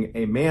waiting,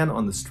 a man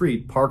on the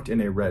street parked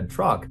in a red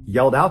truck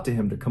yelled out to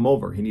him to come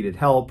over. He needed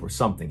help or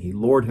something. He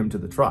lured him to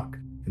the truck.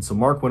 And so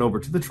Mark went over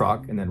to the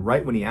truck, and then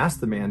right when he asked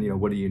the man,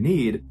 what do you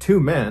need? 2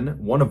 men,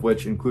 one of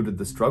which included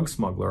this drug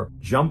smuggler,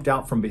 jumped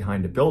out from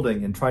behind a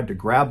building and tried to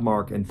grab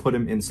Mark and put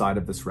him inside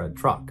of this red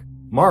truck.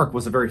 Mark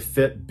was a very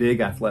fit,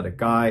 big, athletic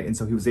guy, and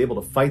so he was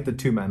able to fight the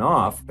 2 men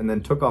off and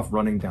then took off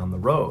running down the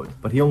road.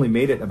 But he only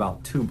made it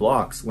about 2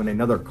 blocks when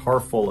another car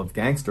full of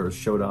gangsters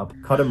showed up,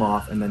 cut him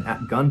off, and then at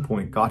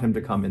gunpoint got him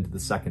to come into the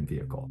second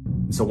vehicle.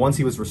 And so once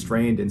he was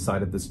restrained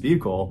inside of this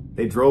vehicle,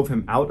 they drove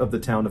him out of the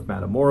town of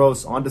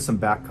Matamoros onto some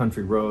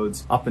backcountry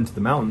roads up into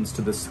the mountains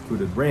to this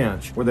secluded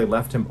ranch where they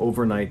left him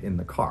overnight in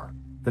the car.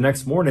 The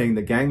next morning,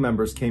 the gang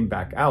members came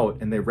back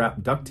out and they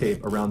wrapped duct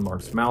tape around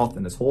Mark's mouth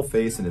and his whole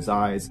face and his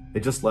eyes. They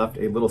just left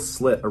a little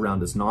slit around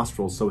his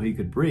nostrils so he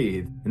could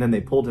breathe. And then they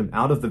pulled him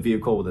out of the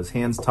vehicle with his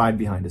hands tied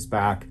behind his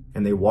back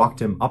and they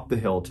walked him up the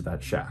hill to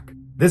that shack.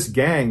 This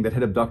gang that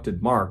had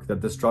abducted Mark,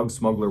 that this drug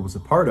smuggler was a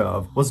part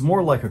of, was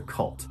more like a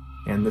cult.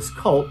 And this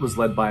cult was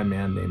led by a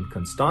man named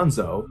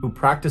Constanzo, who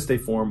practiced a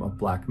form of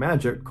black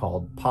magic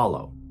called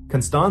Palo.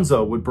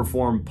 Constanzo would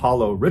perform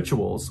Palo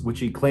rituals, which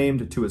he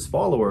claimed to his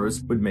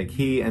followers would make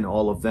he and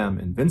all of them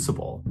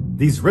invincible.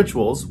 These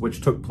rituals,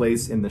 which took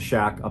place in the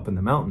shack up in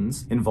the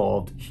mountains,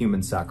 involved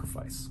human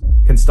sacrifice.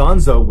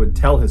 Constanzo would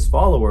tell his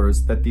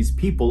followers that these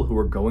people who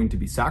were going to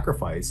be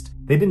sacrificed,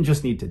 they didn't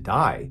just need to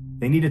die,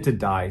 they needed to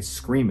die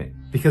screaming.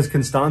 Because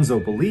Constanzo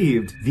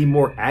believed the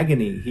more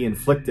agony he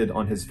inflicted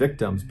on his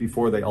victims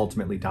before they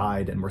ultimately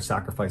died and were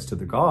sacrificed to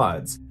the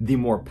gods, the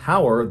more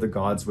power the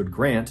gods would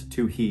grant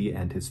to he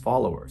and his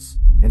followers.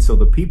 And so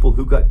the people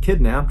who got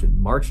kidnapped and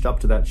marched up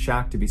to that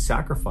shack to be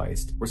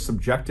sacrificed were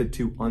subjected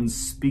to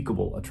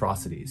unspeakable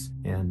atrocities,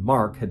 and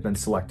Mark had been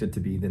selected to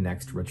be the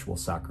next ritual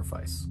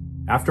sacrifice.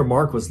 After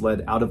Mark was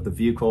led out of the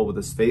vehicle with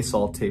his face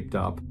all taped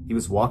up, he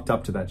was walked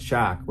up to that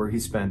shack where he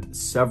spent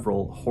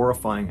several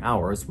horrifying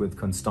hours with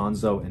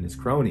Constanzo and his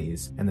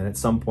cronies, and then at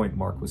some point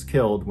Mark was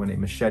killed when a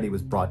machete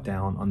was brought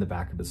down on the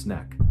back of his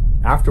neck.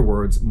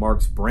 Afterwards,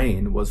 Mark's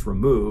brain was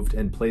removed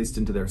and placed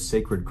into their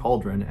sacred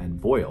cauldron and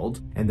boiled,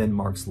 and then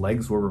Mark's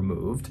legs were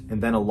removed,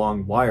 and then a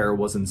long wire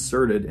was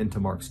inserted into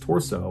Mark's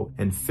torso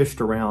and fished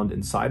around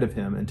inside of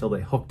him until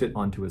they hooked it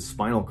onto his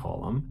spinal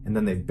column, and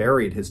then they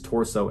buried his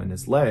torso and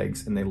his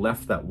legs, and they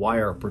left that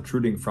wire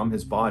protruding from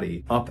his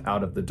body up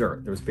out of the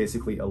dirt. There was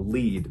basically a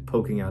lead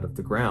poking out of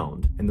the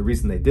ground, and the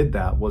reason they did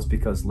that was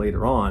because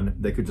later on,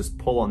 they could just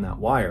pull on that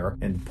wire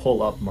and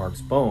pull up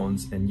Mark's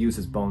bones and use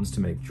his bones to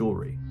make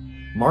jewelry.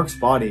 Mark's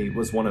body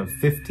was one of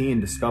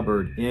 15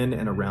 discovered in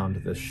and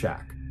around this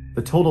shack.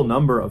 The total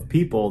number of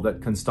people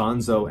that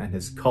Constanzo and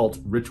his cult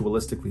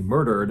ritualistically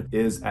murdered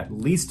is at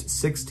least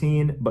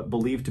 16, but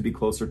believed to be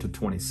closer to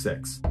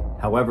 26.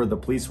 However, the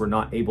police were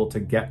not able to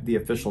get the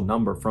official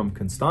number from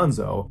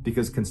Constanzo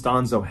because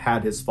Constanzo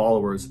had his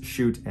followers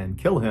shoot and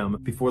kill him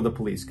before the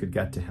police could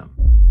get to him.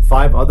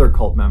 5 other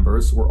cult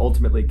members were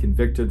ultimately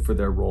convicted for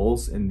their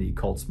roles in the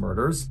cult's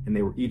murders, and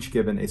they were each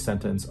given a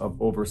sentence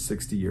of over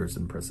 60 years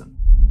in prison.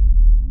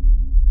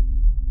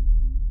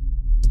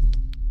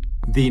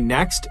 The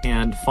next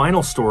and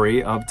final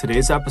story of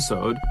today's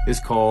episode is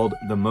called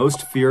The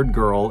Most Feared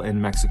Girl in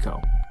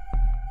Mexico.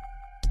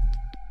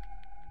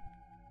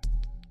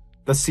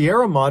 The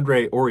Sierra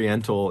Madre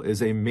Oriental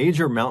is a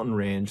major mountain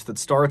range that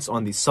starts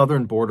on the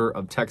southern border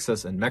of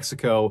Texas and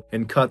Mexico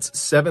and cuts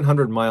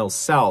 700 miles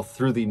south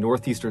through the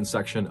northeastern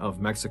section of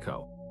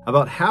Mexico.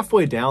 About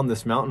halfway down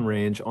this mountain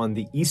range on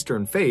the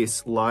eastern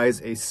face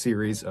lies a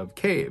series of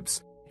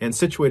caves. And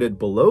situated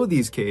below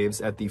these caves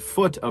at the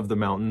foot of the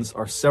mountains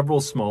are several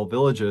small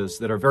villages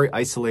that are very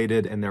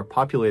isolated, and they're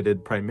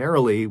populated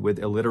primarily with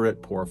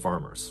illiterate poor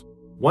farmers.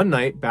 One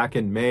night back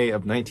in May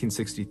of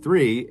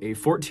 1963, a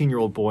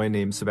 14-year-old boy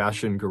named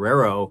Sebastian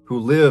Guerrero, who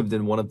lived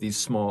in one of these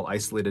small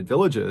isolated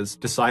villages,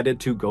 decided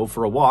to go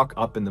for a walk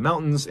up in the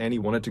mountains, and he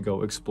wanted to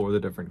go explore the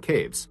different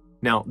caves.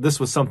 Now, this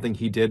was something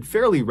he did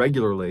fairly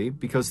regularly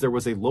because there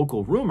was a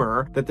local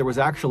rumor that there was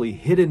actually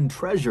hidden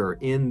treasure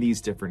in these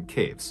different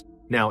caves.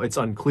 Now, it's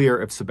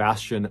unclear if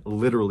Sebastian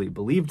literally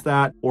believed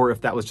that, or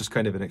if that was just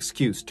kind of an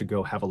excuse to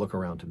go have a look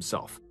around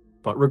himself.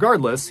 But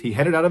regardless, he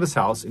headed out of his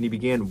house and he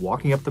began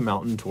walking up the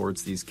mountain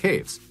towards these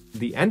caves.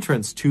 The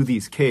entrance to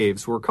these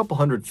caves were a couple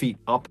hundred feet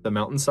up the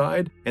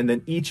mountainside, and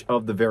then each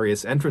of the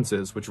various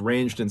entrances, which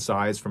ranged in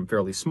size from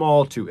fairly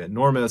small to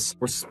enormous,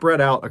 were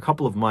spread out a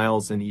couple of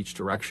miles in each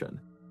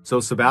direction. So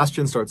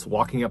Sebastian starts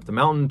walking up the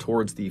mountain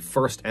towards the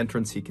first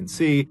entrance he can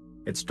see.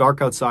 It's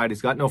dark outside,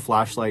 he's got no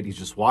flashlight, he's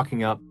just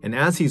walking up, and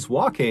as he's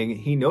walking,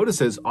 he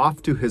notices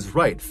off to his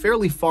right,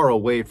 fairly far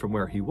away from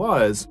where he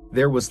was,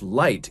 there was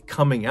light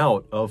coming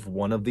out of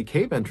one of the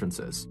cave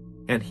entrances.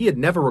 And he had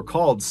never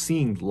recalled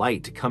seeing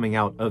light coming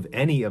out of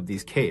any of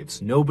these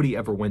caves. Nobody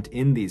ever went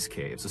in these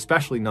caves,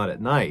 especially not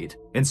at night.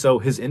 And so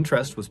his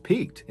interest was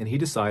piqued, and he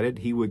decided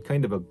he would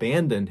kind of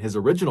abandon his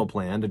original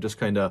plan to just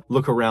kind of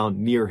look around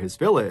near his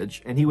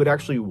village, and he would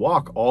actually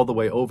walk all the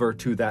way over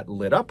to that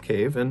lit up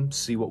cave and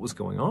see what was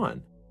going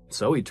on.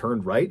 So he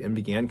turned right and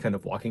began kind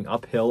of walking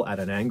uphill at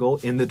an angle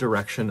in the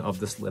direction of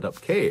this lit up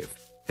cave.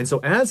 And so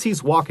as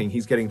he's walking,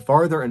 he's getting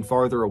farther and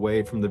farther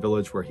away from the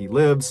village where he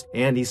lives,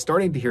 and he's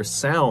starting to hear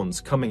sounds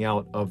coming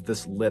out of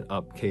this lit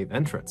up cave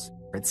entrance.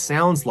 It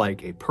sounds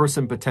like a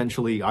person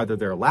potentially, either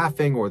they're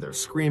laughing or they're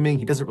screaming.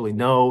 He doesn't really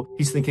know.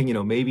 He's thinking,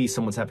 maybe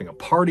someone's having a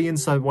party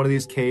inside one of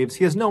these caves.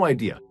 He has no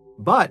idea.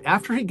 But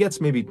after he gets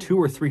maybe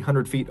 200 or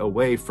 300 feet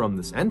away from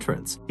this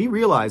entrance, he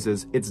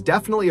realizes it's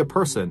definitely a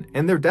person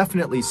and they're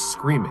definitely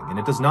screaming. And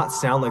it does not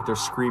sound like they're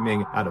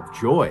screaming out of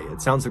joy.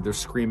 It sounds like they're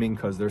screaming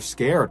because they're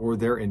scared or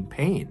they're in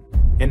pain.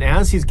 And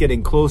as he's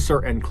getting closer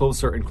and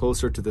closer and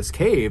closer to this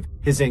cave,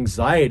 his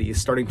anxiety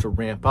is starting to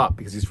ramp up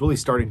because he's really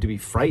starting to be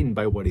frightened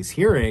by what he's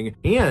hearing.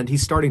 And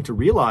he's starting to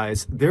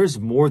realize there's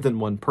more than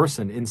one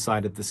person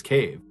inside of this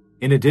cave.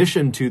 In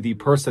addition to the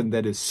person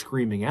that is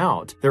screaming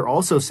out, there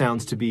also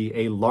sounds to be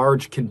a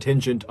large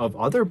contingent of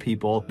other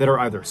people that are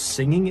either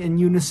singing in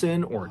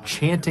unison or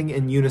chanting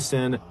in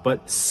unison,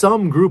 but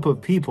some group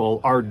of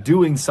people are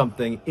doing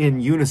something in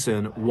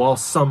unison while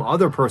some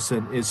other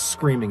person is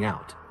screaming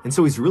out. And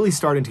so he's really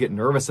starting to get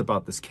nervous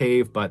about this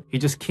cave, but he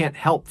just can't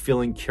help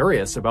feeling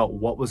curious about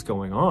what was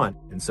going on.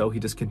 And so he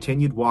just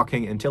continued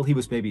walking until he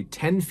was maybe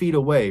 10 feet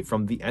away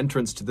from the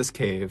entrance to this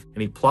cave,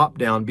 and he plopped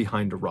down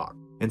behind a rock.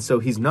 And so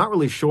he's not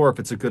really sure if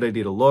it's a good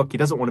idea to look. He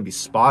doesn't want to be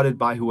spotted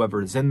by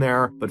whoever is in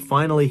there. But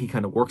finally, he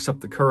kind of works up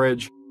the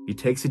courage. He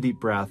takes a deep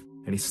breath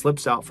and he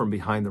slips out from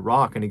behind the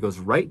rock and he goes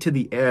right to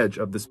the edge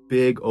of this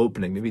big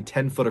opening, maybe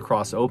 10 foot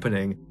across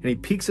opening. And he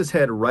peeks his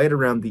head right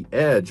around the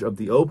edge of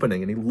the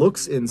opening and he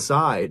looks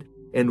inside.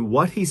 And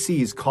what he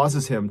sees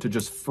causes him to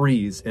just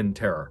freeze in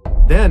terror.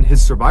 Then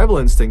his survival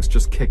instincts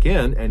just kick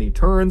in and he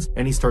turns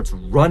and he starts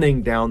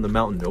running down the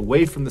mountain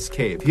away from this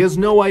cave. He has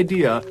no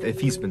idea if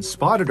he's been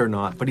spotted or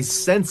not, but he's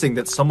sensing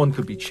that someone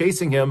could be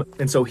chasing him.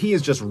 And so he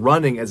is just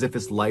running as if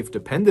his life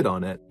depended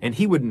on it. And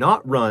he would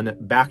not run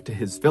back to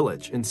his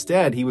village.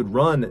 Instead, he would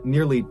run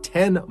nearly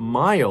 10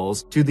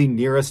 miles to the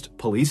nearest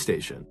police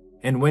station.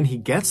 And when he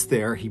gets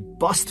there, he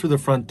busts through the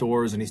front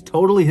doors and he's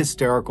totally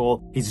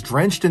hysterical. He's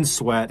drenched in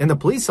sweat and the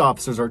police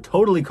officers are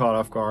totally caught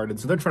off guard. And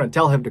so they're trying to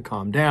tell him to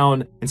calm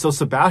down. And so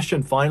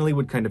Sebastian finally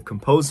would kind of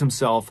compose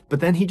himself, but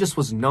then he just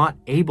was not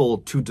able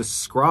to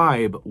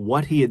describe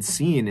what he had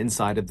seen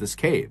inside of this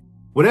cave.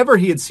 Whatever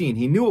he had seen,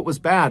 he knew it was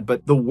bad,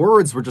 but the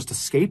words were just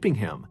escaping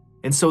him.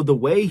 And so the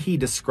way he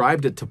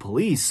described it to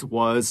police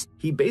was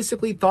he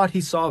basically thought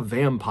he saw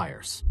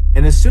vampires.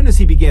 And as soon as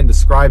he began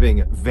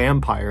describing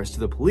vampires to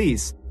the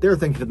police, they're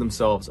thinking to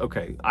themselves,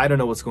 okay, I don't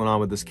know what's going on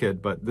with this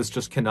kid, but this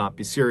just cannot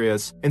be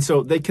serious. And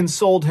so they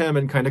consoled him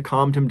and kind of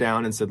calmed him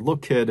down and said,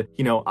 look, kid,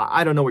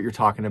 I don't know what you're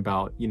talking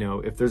about.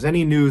 If there's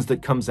any news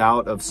that comes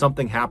out of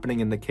something happening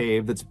in the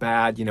cave that's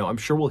bad, I'm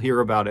sure we'll hear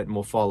about it and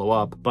we'll follow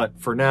up. But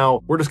for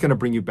now, we're just going to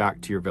bring you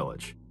back to your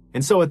village.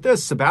 And so at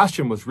this,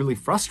 Sebastian was really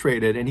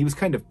frustrated and he was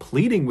kind of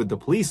pleading with the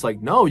police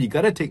like, no, you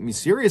got to take me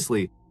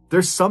seriously.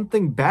 There's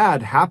something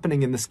bad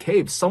happening in this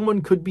cave.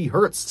 Someone could be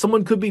hurt.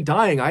 Someone could be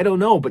dying. I don't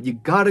know, but you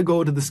gotta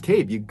go to this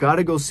cave. You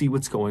gotta go see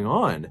what's going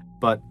on.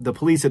 But the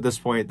police at this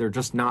point, they're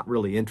just not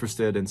really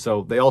interested. And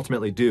so they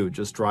ultimately do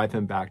just drive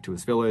him back to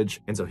his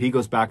village. And so he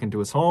goes back into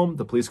his home.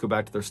 The police go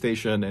back to their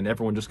station and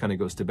everyone just kind of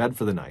goes to bed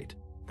for the night.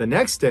 The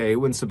next day,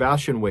 when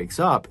Sebastian wakes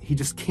up, he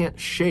just can't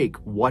shake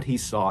what he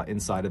saw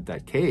inside of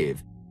that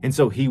cave. And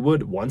so he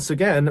would once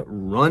again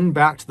run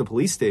back to the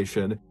police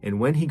station. And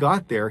when he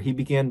got there, he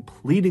began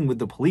pleading with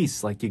the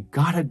police like, you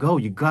gotta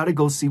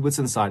go see what's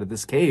inside of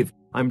this cave.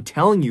 I'm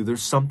telling you,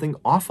 there's something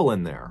awful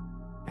in there.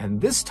 And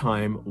this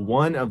time,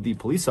 one of the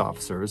police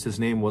officers,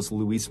 his name was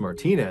Luis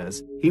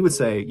Martinez, he would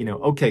say,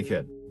 okay,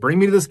 kid, bring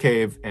me to this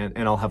cave and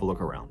I'll have a look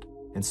around.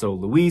 And so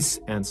Luis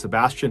and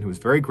Sebastian, who was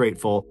very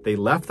grateful, they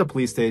left the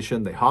police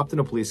station, they hopped in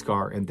a police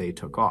car and they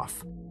took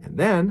off. And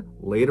then,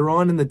 later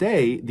on in the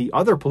day, the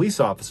other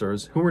police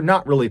officers, who were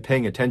not really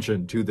paying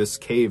attention to this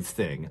cave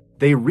thing,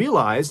 they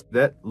realized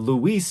that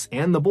Luis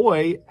and the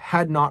boy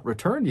had not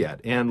returned yet,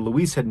 and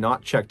Luis had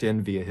not checked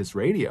in via his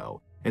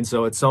radio. And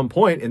so at some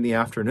point in the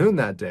afternoon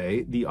that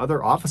day, the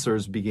other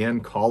officers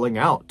began calling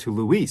out to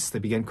Luis. They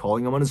began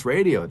calling him on his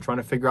radio and trying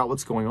to figure out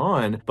what's going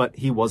on, but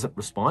he wasn't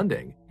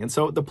responding. And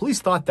so the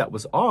police thought that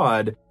was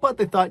odd, but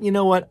they thought, you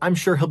know what, I'm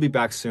sure he'll be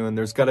back soon.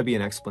 There's got to be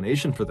an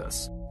explanation for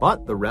this.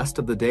 But the rest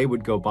of the day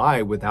would go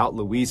by without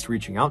Luis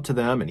reaching out to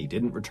them, and he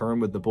didn't return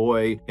with the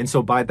boy. And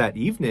so by that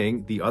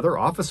evening, the other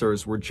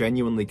officers were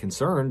genuinely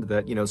concerned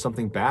that,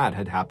 something bad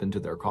had happened to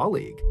their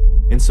colleague.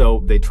 And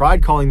so they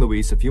tried calling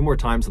Luis a few more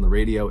times on the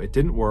radio. It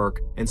didn't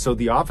work. And so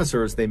the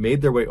officers, they made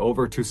their way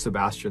over to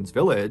Sebastian's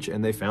village,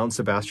 and they found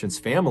Sebastian's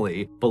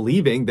family,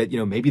 believing that,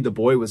 maybe the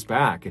boy was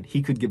back and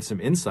he could give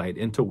some insight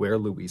into where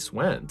Luis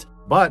went.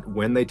 But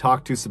when they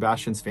talked to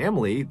Sebastian's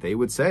family, they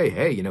would say,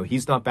 hey,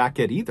 he's not back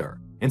yet either.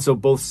 And so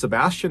both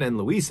Sebastian and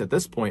Luis at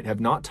this point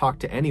have not talked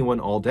to anyone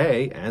all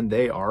day, and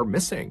they are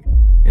missing.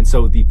 And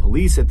so the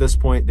police at this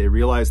point, they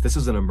realized this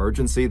is an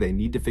emergency. They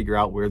need to figure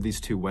out where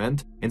these two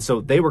went. And so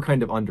they were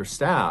kind of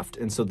understaffed.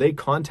 And so they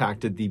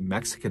contacted the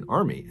Mexican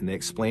army, and they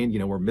explained,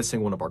 we're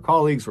missing one of our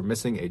colleagues. We're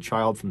missing a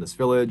child from this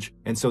village.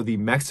 And so the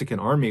Mexican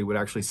army would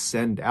actually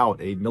send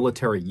out a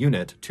military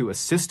unit to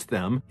assist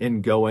them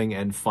in going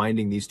and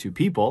finding these two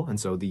people. And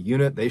so the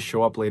unit, they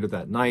show up later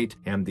that night,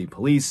 and the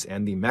police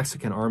and the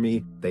Mexican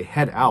army, they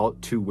head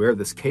out to where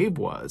this cave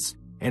was.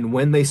 And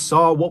when they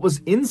saw what was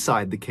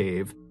inside the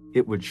cave,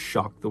 it would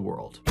shock the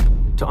world.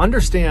 To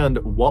understand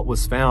what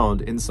was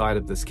found inside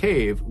of this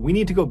cave, we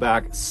need to go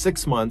back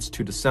 6 months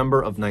to December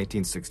of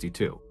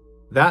 1962.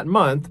 That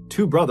month,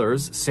 two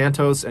brothers,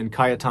 Santos and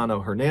Cayetano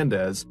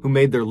Hernandez, who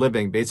made their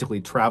living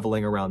basically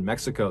traveling around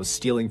Mexico,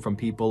 stealing from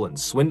people and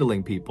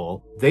swindling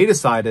people, they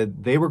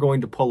decided they were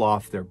going to pull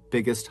off their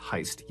biggest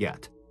heist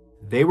yet.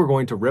 They were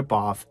going to rip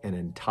off an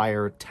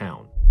entire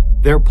town.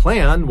 Their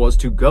plan was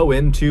to go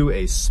into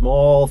a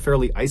small,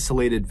 fairly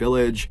isolated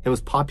village that was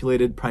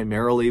populated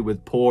primarily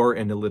with poor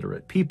and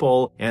illiterate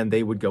people, and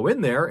they would go in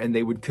there and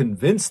they would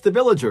convince the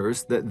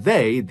villagers that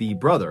they, the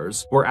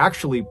brothers, were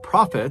actually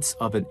prophets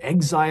of an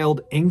exiled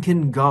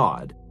Incan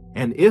god,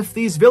 and if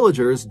these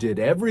villagers did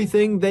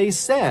everything they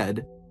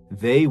said,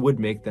 they would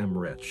make them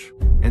rich.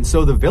 And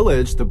so the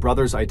village the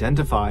brothers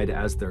identified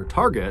as their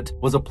target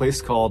was a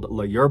place called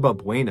La Yerba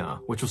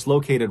Buena, which was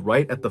located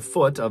right at the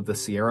foot of the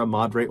Sierra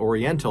Madre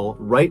Oriental,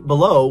 right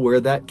below where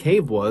that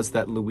cave was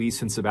that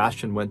Luis and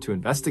Sebastian went to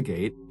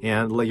investigate.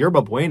 And La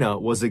Yerba Buena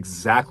was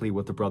exactly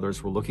what the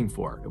brothers were looking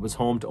for. It was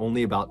home to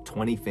only about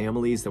 20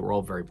 families that were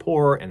all very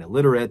poor and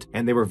illiterate,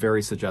 and they were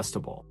very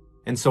suggestible.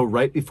 And so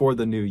right before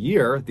the new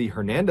year, the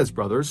Hernandez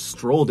brothers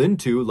strolled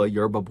into La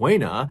Yerba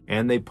Buena,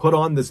 and they put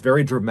on this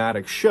very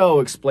dramatic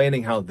show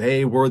explaining how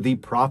they were the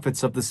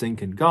prophets of the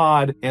Incan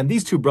god. And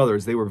these two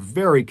brothers, they were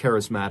very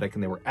charismatic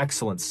and they were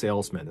excellent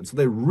salesmen. And so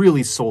they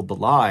really sold the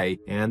lie.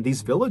 And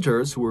these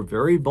villagers who were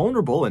very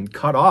vulnerable and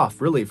cut off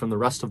really from the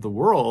rest of the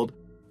world,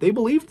 they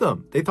believed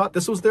them. They thought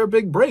this was their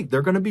big break.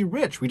 They're going to be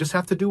rich. We just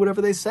have to do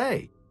whatever they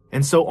say.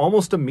 And so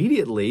almost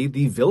immediately,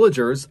 the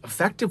villagers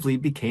effectively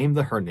became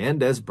the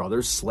Hernandez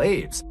brothers'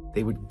 slaves.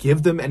 They would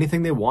give them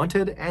anything they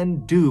wanted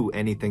and do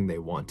anything they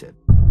wanted.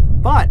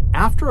 But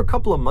after a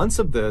couple of months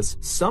of this,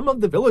 some of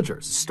the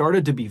villagers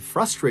started to be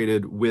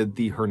frustrated with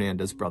the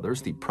Hernandez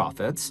brothers, the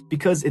prophets,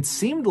 because it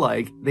seemed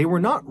like they were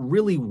not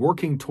really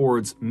working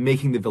towards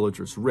making the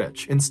villagers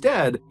rich.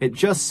 Instead, it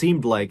just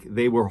seemed like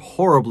they were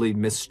horribly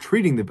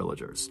mistreating the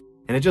villagers.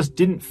 And it just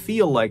didn't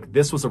feel like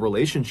this was a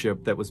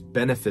relationship that was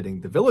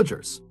benefiting the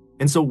villagers.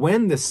 And so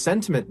when this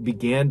sentiment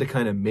began to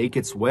kind of make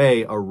its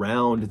way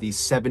around the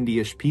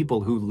 70-ish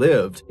people who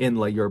lived in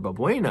La Yerba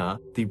Buena,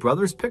 the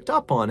brothers picked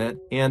up on it,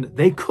 and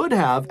they could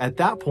have, at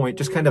that point,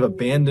 just kind of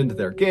abandoned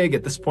their gig.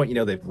 At this point,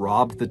 they've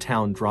robbed the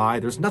town dry.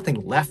 There's nothing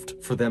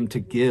left for them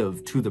to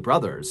give to the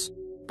brothers.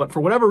 But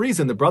for whatever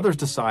reason, the brothers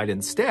decide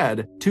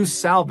instead to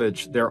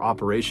salvage their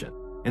operation.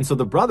 And so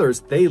the brothers,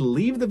 they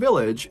leave the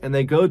village and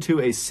they go to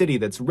a city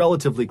that's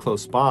relatively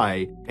close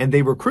by, and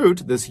they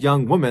recruit this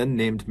young woman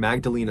named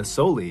Magdalena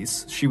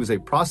Solis. She was a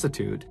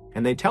prostitute,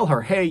 and they tell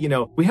her, hey,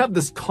 we have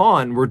this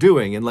con we're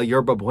doing in La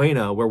Yerba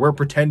Buena where we're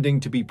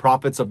pretending to be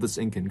prophets of this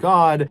Incan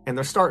god, and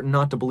they're starting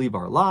not to believe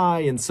our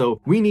lie, and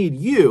so we need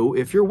you,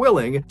 if you're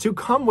willing, to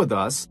come with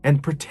us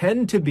and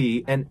pretend to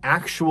be an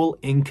actual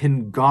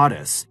Incan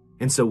goddess.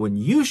 And so when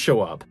you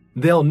show up,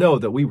 they'll know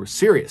that we were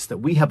serious, that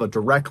we have a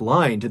direct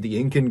line to the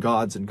Incan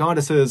gods and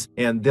goddesses,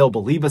 and they'll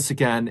believe us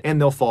again, and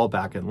they'll fall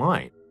back in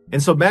line.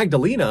 And so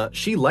Magdalena,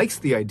 she likes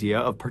the idea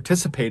of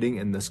participating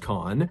in this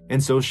con,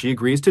 and so she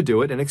agrees to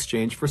do it in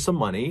exchange for some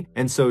money.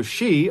 And so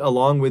she,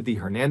 along with the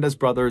Hernandez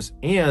brothers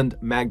and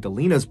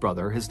Magdalena's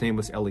brother, his name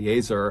was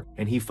Eliezer,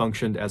 and he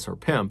functioned as her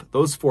pimp,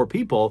 those four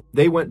people,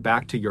 they went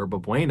back to Yerba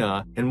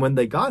Buena, and when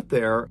they got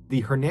there,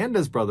 the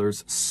Hernandez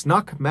brothers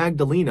snuck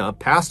Magdalena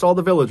past all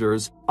the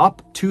villagers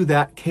up to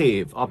that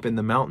cave up in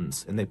the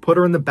mountains, and they put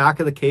her in the back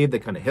of the cave. They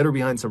kind of hid her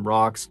behind some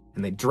rocks,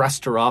 and they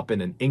dressed her up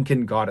in an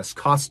Incan goddess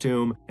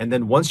costume. And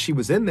then once she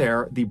was in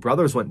there, the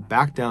brothers went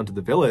back down to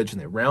the village,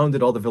 and they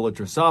rounded all the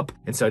villagers up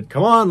and said,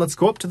 come on, let's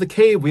go up to the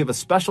cave. We have a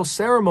special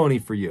ceremony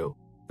for you.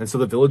 And so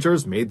the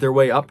villagers made their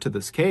way up to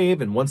this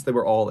cave, and once they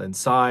were all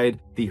inside,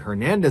 the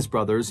Hernandez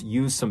brothers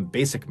used some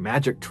basic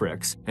magic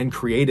tricks and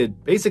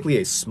created basically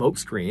a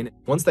smokescreen.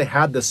 Once they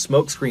had the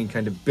smokescreen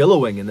kind of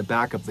billowing in the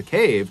back of the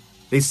cave,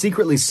 they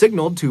secretly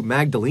signaled to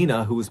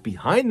Magdalena, who was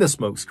behind the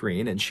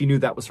smokescreen, and she knew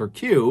that was her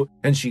cue,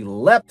 and she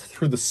leapt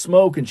through the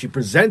smoke and she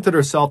presented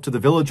herself to the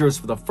villagers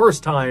for the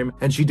first time,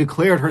 and she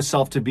declared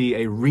herself to be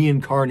a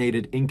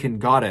reincarnated Incan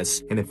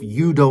goddess, and if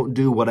you don't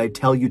do what I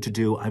tell you to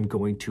do, I'm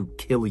going to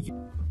kill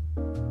you.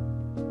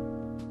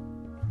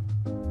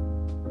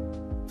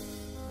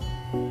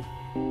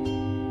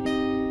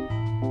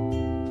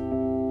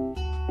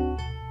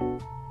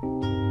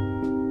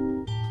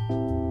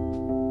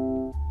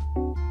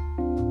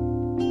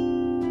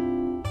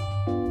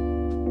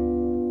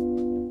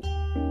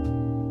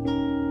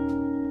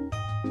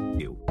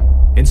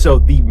 And so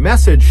the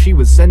message she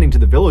was sending to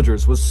the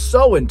villagers was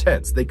so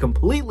intense, they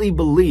completely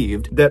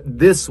believed that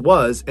this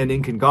was an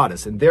Incan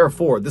goddess, and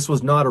therefore this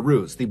was not a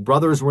ruse. The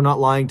brothers were not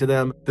lying to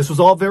them. This was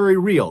all very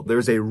real.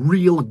 There's a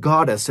real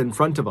goddess in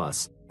front of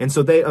us. And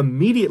so they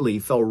immediately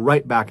fell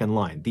right back in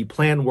line. The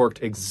plan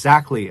worked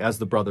exactly as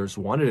the brothers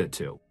wanted it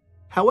to.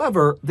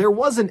 However, there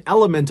was an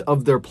element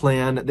of their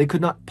plan they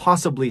could not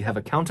possibly have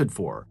accounted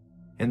for,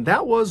 and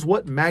that was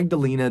what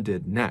Magdalena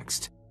did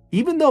next.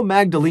 Even though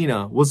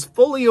Magdalena was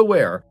fully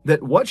aware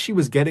that what she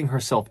was getting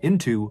herself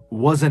into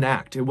was an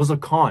act, it was a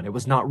con, it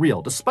was not real.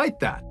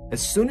 Despite that,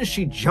 as soon as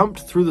she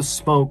jumped through the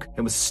smoke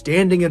and was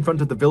standing in front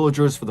of the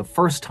villagers for the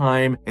first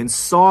time and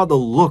saw the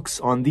looks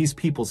on these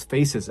people's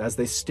faces as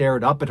they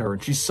stared up at her,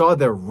 and she saw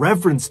their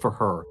reverence for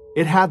her,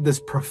 it had this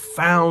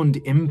profound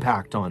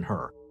impact on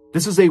her.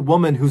 This is a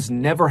woman who's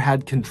never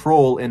had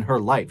control in her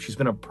life. She's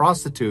been a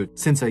prostitute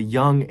since a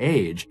young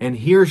age, and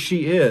here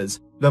she is,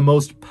 the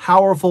most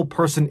powerful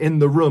person in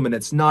the room, and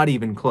it's not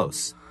even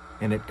close.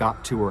 And it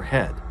got to her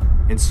head.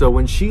 And so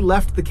when she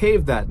left the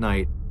cave that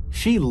night,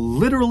 she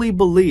literally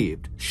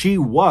believed she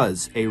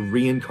was a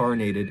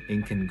reincarnated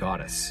Incan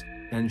goddess.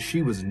 And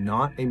she was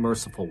not a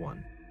merciful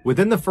one.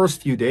 Within the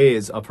first few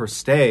days of her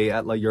stay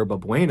at La Yerba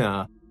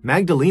Buena,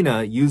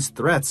 Magdalena used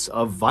threats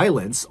of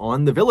violence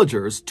on the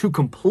villagers to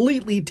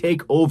completely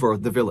take over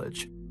the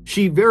village.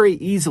 She very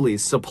easily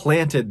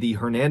supplanted the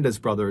Hernandez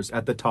brothers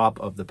at the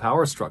top of the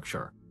power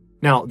structure.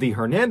 Now, the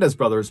Hernandez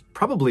brothers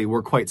probably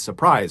were quite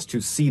surprised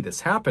to see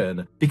this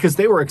happen because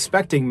they were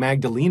expecting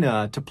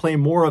Magdalena to play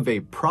more of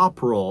a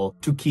prop role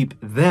to keep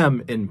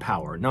them in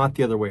power, not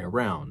the other way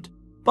around.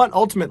 But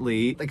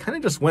ultimately, they kind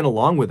of just went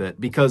along with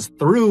it because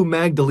through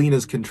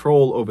Magdalena's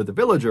control over the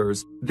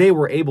villagers, they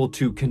were able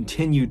to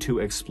continue to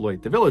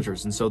exploit the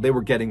villagers, and so they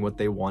were getting what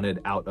they wanted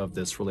out of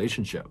this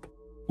relationship.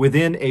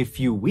 Within a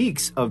few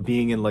weeks of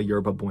being in La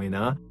Yerba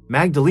Buena,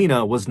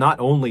 Magdalena was not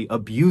only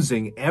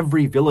abusing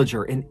every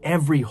villager in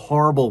every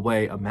horrible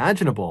way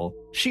imaginable,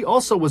 she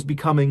also was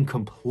becoming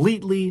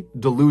completely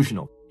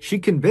delusional. She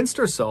convinced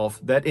herself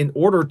that in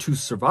order to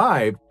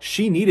survive,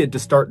 she needed to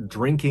start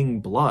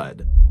drinking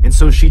blood. And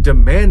so she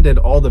demanded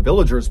all the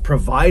villagers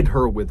provide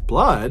her with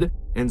blood.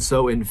 And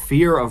so in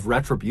fear of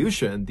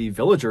retribution, the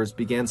villagers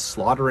began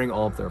slaughtering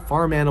all of their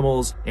farm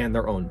animals and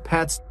their own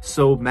pets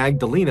so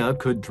Magdalena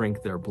could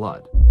drink their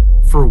blood.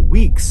 For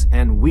weeks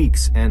and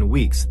weeks and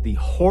weeks, the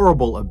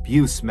horrible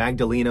abuse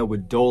Magdalena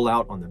would dole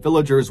out on the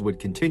villagers would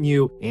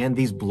continue, and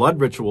these blood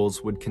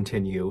rituals would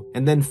continue.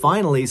 And then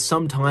finally,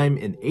 sometime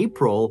in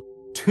April,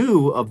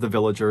 2 of the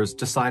villagers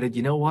decided,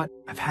 you know what,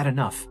 I've had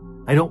enough.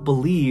 I don't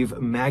believe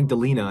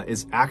Magdalena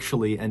is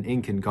actually an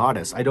Incan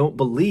goddess. I don't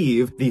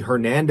believe the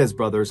Hernandez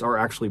brothers are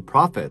actually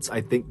prophets.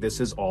 I think this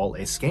is all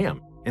a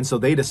scam. And so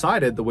they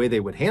decided the way they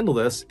would handle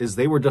this is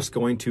they were just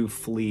going to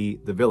flee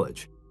the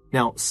village.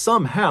 Now,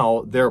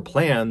 somehow their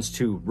plans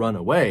to run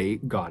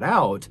away got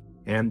out,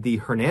 and the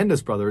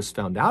Hernandez brothers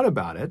found out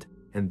about it,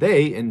 and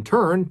they, in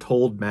turn,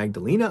 told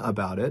Magdalena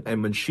about it,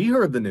 and when she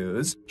heard the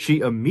news, she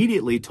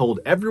immediately told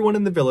everyone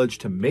in the village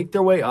to make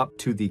their way up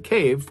to the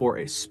cave for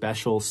a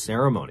special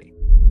ceremony.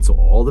 So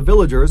all the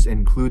villagers,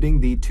 including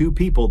the 2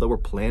 people that were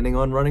planning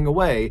on running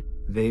away,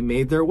 they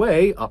made their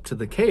way up to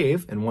the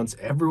cave, and once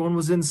everyone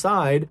was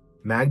inside,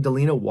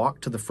 Magdalena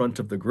walked to the front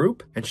of the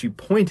group, and she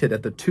pointed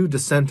at the 2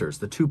 dissenters,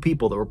 the 2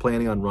 people that were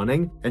planning on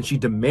running, and she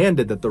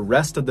demanded that the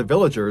rest of the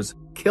villagers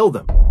kill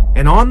them.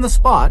 And on the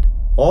spot,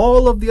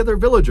 all of the other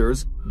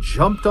villagers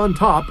jumped on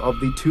top of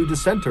the 2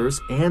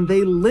 dissenters and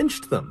they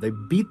lynched them. They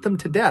beat them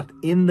to death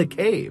in the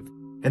cave.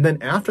 And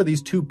then after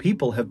these 2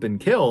 people have been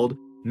killed,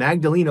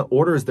 Magdalena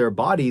orders their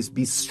bodies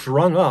be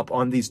strung up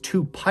on these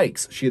 2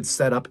 pikes she had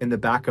set up in the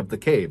back of the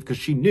cave because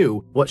she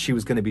knew what she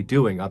was going to be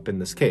doing up in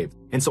this cave.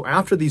 And so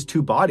after these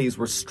 2 bodies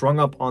were strung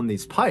up on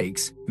these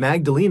pikes,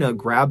 Magdalena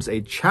grabs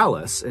a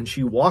chalice and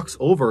she walks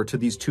over to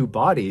these 2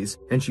 bodies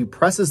and she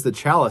presses the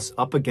chalice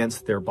up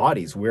against their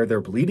bodies where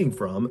they're bleeding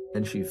from,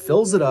 and she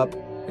fills it up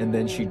and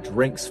then she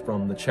drinks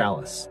from the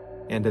chalice.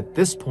 And at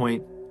this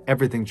point,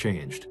 everything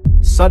changed.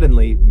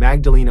 Suddenly,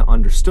 Magdalena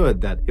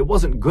understood that it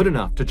wasn't good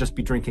enough to just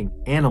be drinking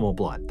animal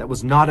blood. That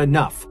was not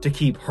enough to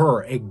keep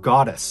her, a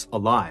goddess,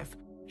 alive.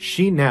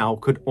 She now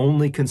could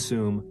only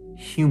consume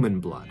human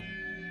blood.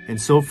 And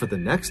so for the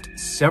next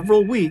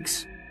several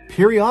weeks,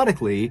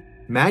 periodically,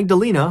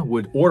 Magdalena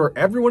would order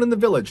everyone in the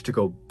village to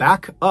go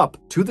back up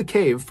to the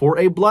cave for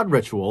a blood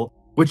ritual,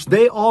 which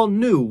they all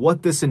knew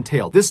what this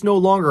entailed. This no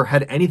longer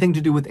had anything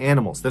to do with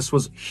animals. This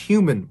was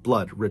human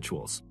blood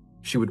rituals.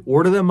 She would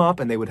order them up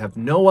and they would have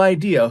no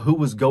idea who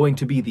was going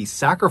to be the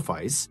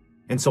sacrifice.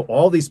 And so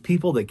all these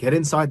people that get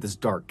inside this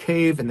dark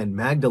cave, and then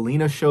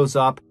Magdalena shows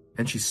up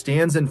and she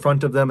stands in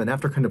front of them, and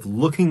after kind of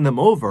looking them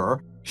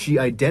over, she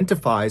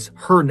identifies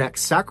her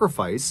next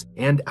sacrifice,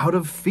 and out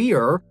of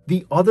fear,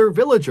 the other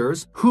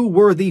villagers, who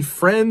were the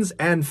friends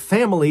and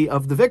family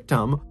of the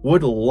victim,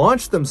 would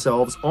launch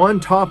themselves on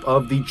top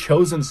of the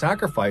chosen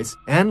sacrifice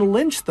and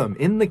lynch them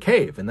in the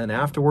cave. And then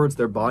afterwards,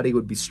 their body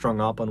would be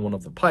strung up on one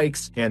of the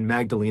pikes, and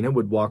Magdalena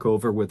would walk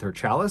over with her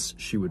chalice,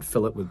 she would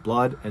fill it with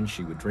blood, and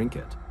she would drink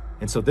it.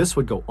 And so this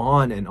would go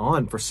on and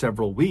on for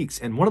several weeks.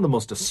 And one of the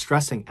most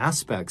distressing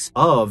aspects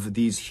of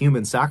these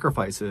human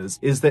sacrifices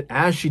is that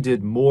as she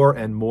did more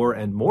and more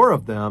and more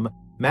of them,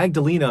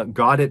 Magdalena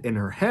got it in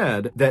her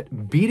head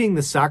that beating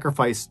the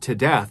sacrifice to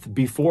death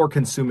before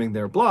consuming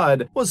their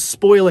blood was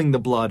spoiling the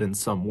blood in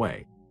some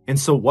way. And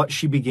so what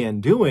she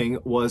began doing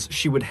was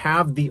she would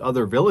have the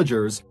other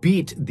villagers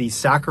beat the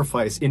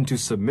sacrifice into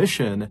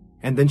submission,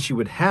 and then she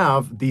would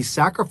have the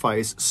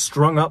sacrifice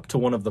strung up to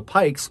one of the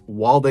pikes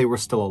while they were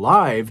still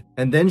alive,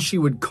 and then she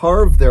would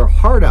carve their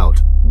heart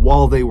out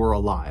while they were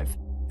alive,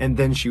 and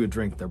then she would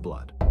drink their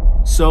blood.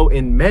 So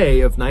in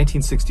May of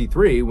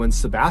 1963, when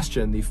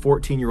Sebastian, the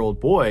 14-year-old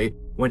boy,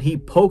 when he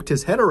poked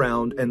his head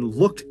around and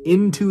looked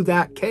into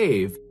that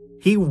cave,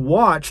 he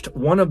watched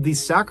one of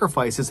these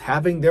sacrifices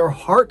having their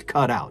heart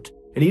cut out.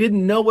 And he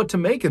didn't know what to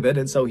make of it,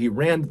 and so he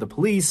ran to the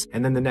police,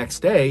 and then the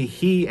next day,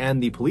 he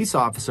and the police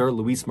officer,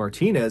 Luis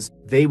Martinez,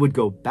 they would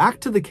go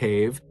back to the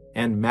cave,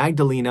 and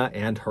Magdalena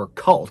and her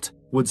cult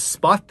would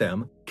spot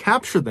them,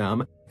 capture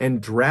them, and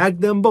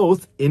drag them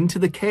both into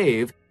the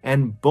cave,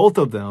 and both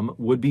of them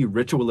would be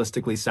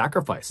ritualistically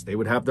sacrificed. They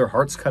would have their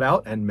hearts cut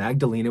out, and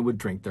Magdalena would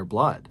drink their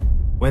blood.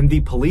 When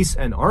the police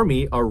and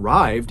army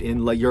arrived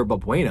in La Yerba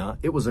Buena,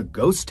 it was a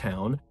ghost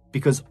town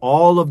because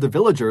all of the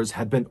villagers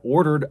had been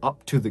ordered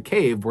up to the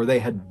cave where they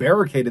had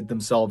barricaded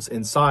themselves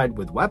inside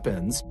with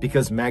weapons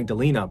because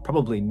Magdalena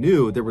probably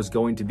knew there was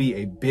going to be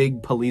a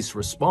big police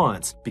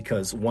response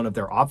because one of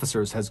their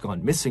officers has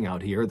gone missing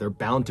out here. They're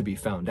bound to be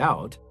found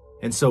out.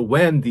 And so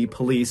when the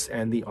police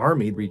and the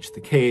army reached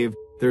the cave,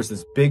 there's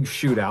this big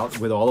shootout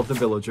with all of the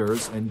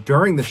villagers. And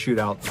during the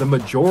shootout, the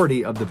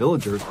majority of the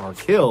villagers are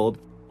killed.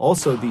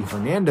 Also, the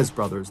Hernandez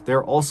brothers,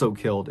 they're also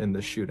killed in the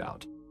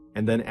shootout.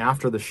 And then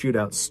after the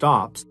shootout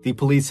stops, the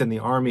police and the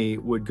army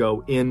would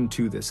go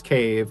into this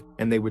cave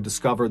and they would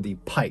discover the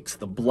pikes,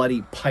 the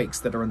bloody pikes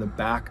that are in the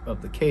back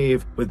of the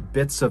cave with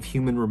bits of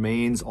human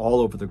remains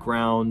all over the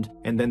ground.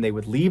 And then they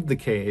would leave the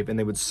cave and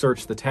they would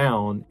search the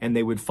town and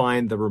they would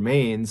find the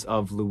remains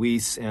of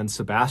Luis and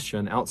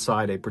Sebastian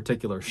outside a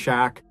particular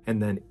shack.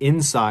 And then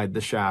inside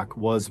the shack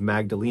was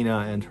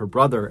Magdalena and her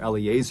brother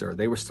Eliezer.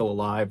 They were still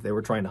alive. They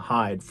were trying to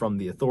hide from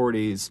the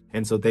authorities,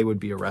 and so they would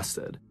be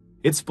arrested.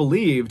 It's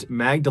believed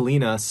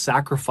Magdalena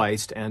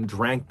sacrificed and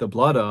drank the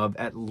blood of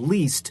at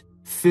least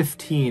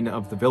 15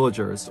 of the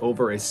villagers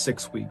over a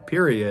 6-week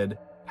period.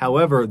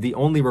 However, the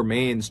only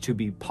remains to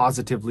be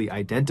positively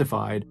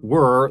identified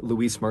were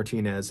Luis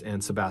Martinez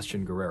and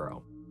Sebastian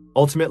Guerrero.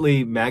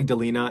 Ultimately,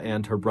 Magdalena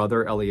and her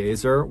brother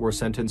Eliezer were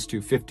sentenced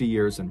to 50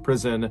 years in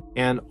prison,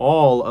 and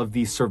all of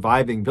the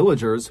surviving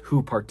villagers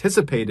who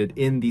participated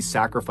in these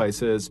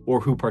sacrifices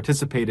or who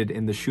participated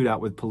in the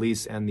shootout with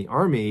police and the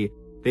army,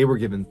 they were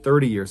given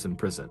 30 years in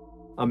prison.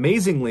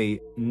 Amazingly,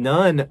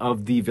 none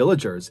of the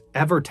villagers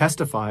ever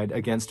testified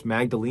against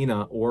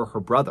Magdalena or her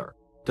brother,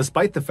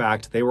 despite the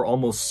fact they were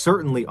almost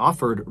certainly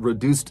offered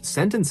reduced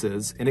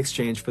sentences in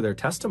exchange for their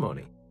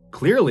testimony.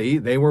 Clearly,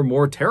 they were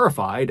more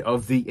terrified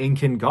of the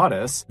Incan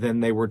goddess than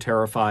they were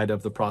terrified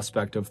of the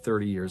prospect of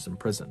 30 years in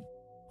prison.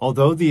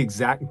 Although the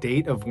exact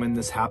date of when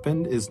this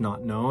happened is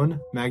not known,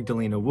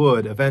 Magdalena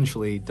would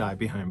eventually die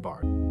behind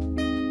bars.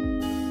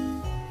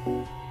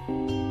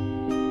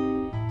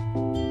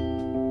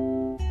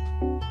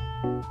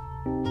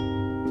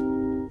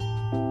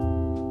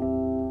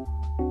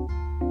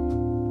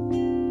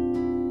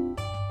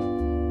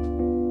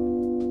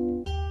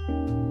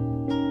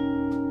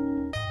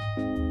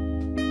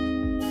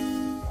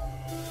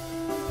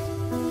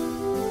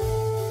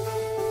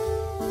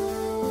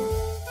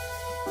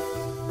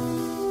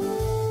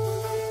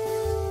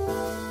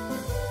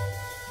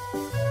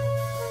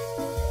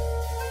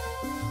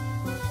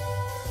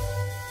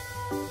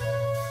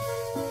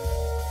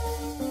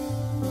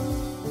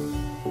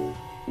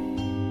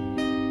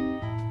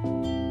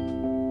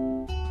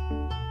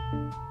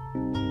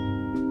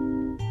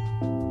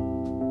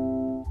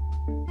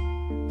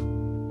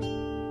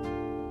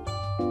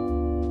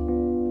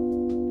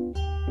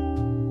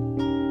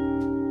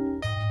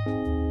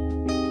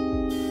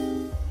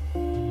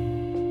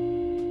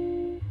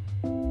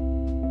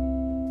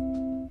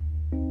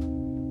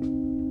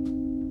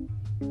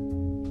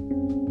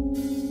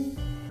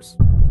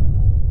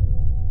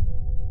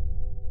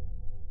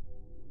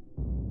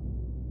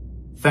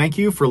 Thank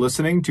you for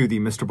listening to the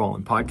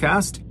MrBallen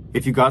podcast.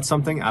 If you got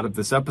something out of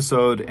this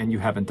episode and you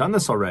haven't done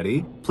this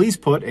already, please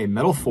put a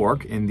metal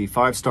fork in the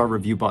 5-star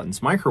review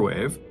button's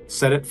microwave,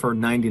 set it for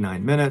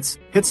 99 minutes,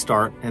 hit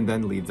start, and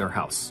then leave their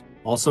house.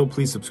 Also,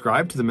 please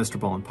subscribe to the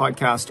MrBallen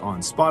podcast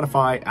on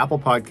Spotify, Apple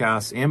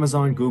Podcasts,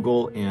 Amazon,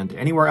 Google, and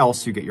anywhere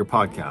else you get your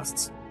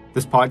podcasts.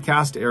 This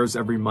podcast airs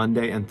every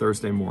Monday and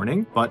Thursday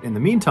morning, but in the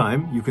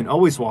meantime, you can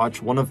always watch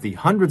one of the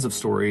hundreds of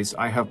stories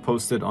I have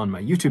posted on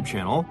my YouTube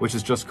channel, which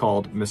is just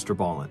called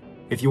MrBallen.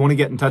 If you want to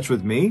get in touch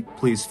with me,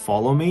 please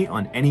follow me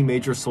on any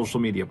major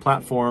social media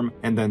platform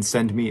and then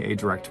send me a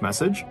direct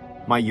message.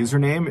 My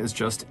username is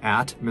just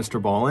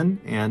 @MrBallen,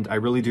 and I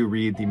really do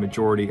read the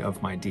majority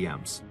of my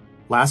DMs.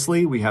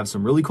 Lastly, we have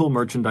some really cool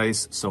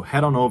merchandise, so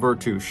head on over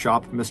to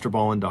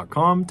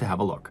shopmrballen.com to have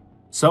a look.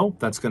 So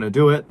that's going to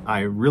do it.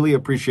 I really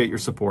appreciate your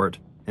support.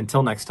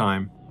 Until next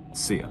time,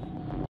 see ya.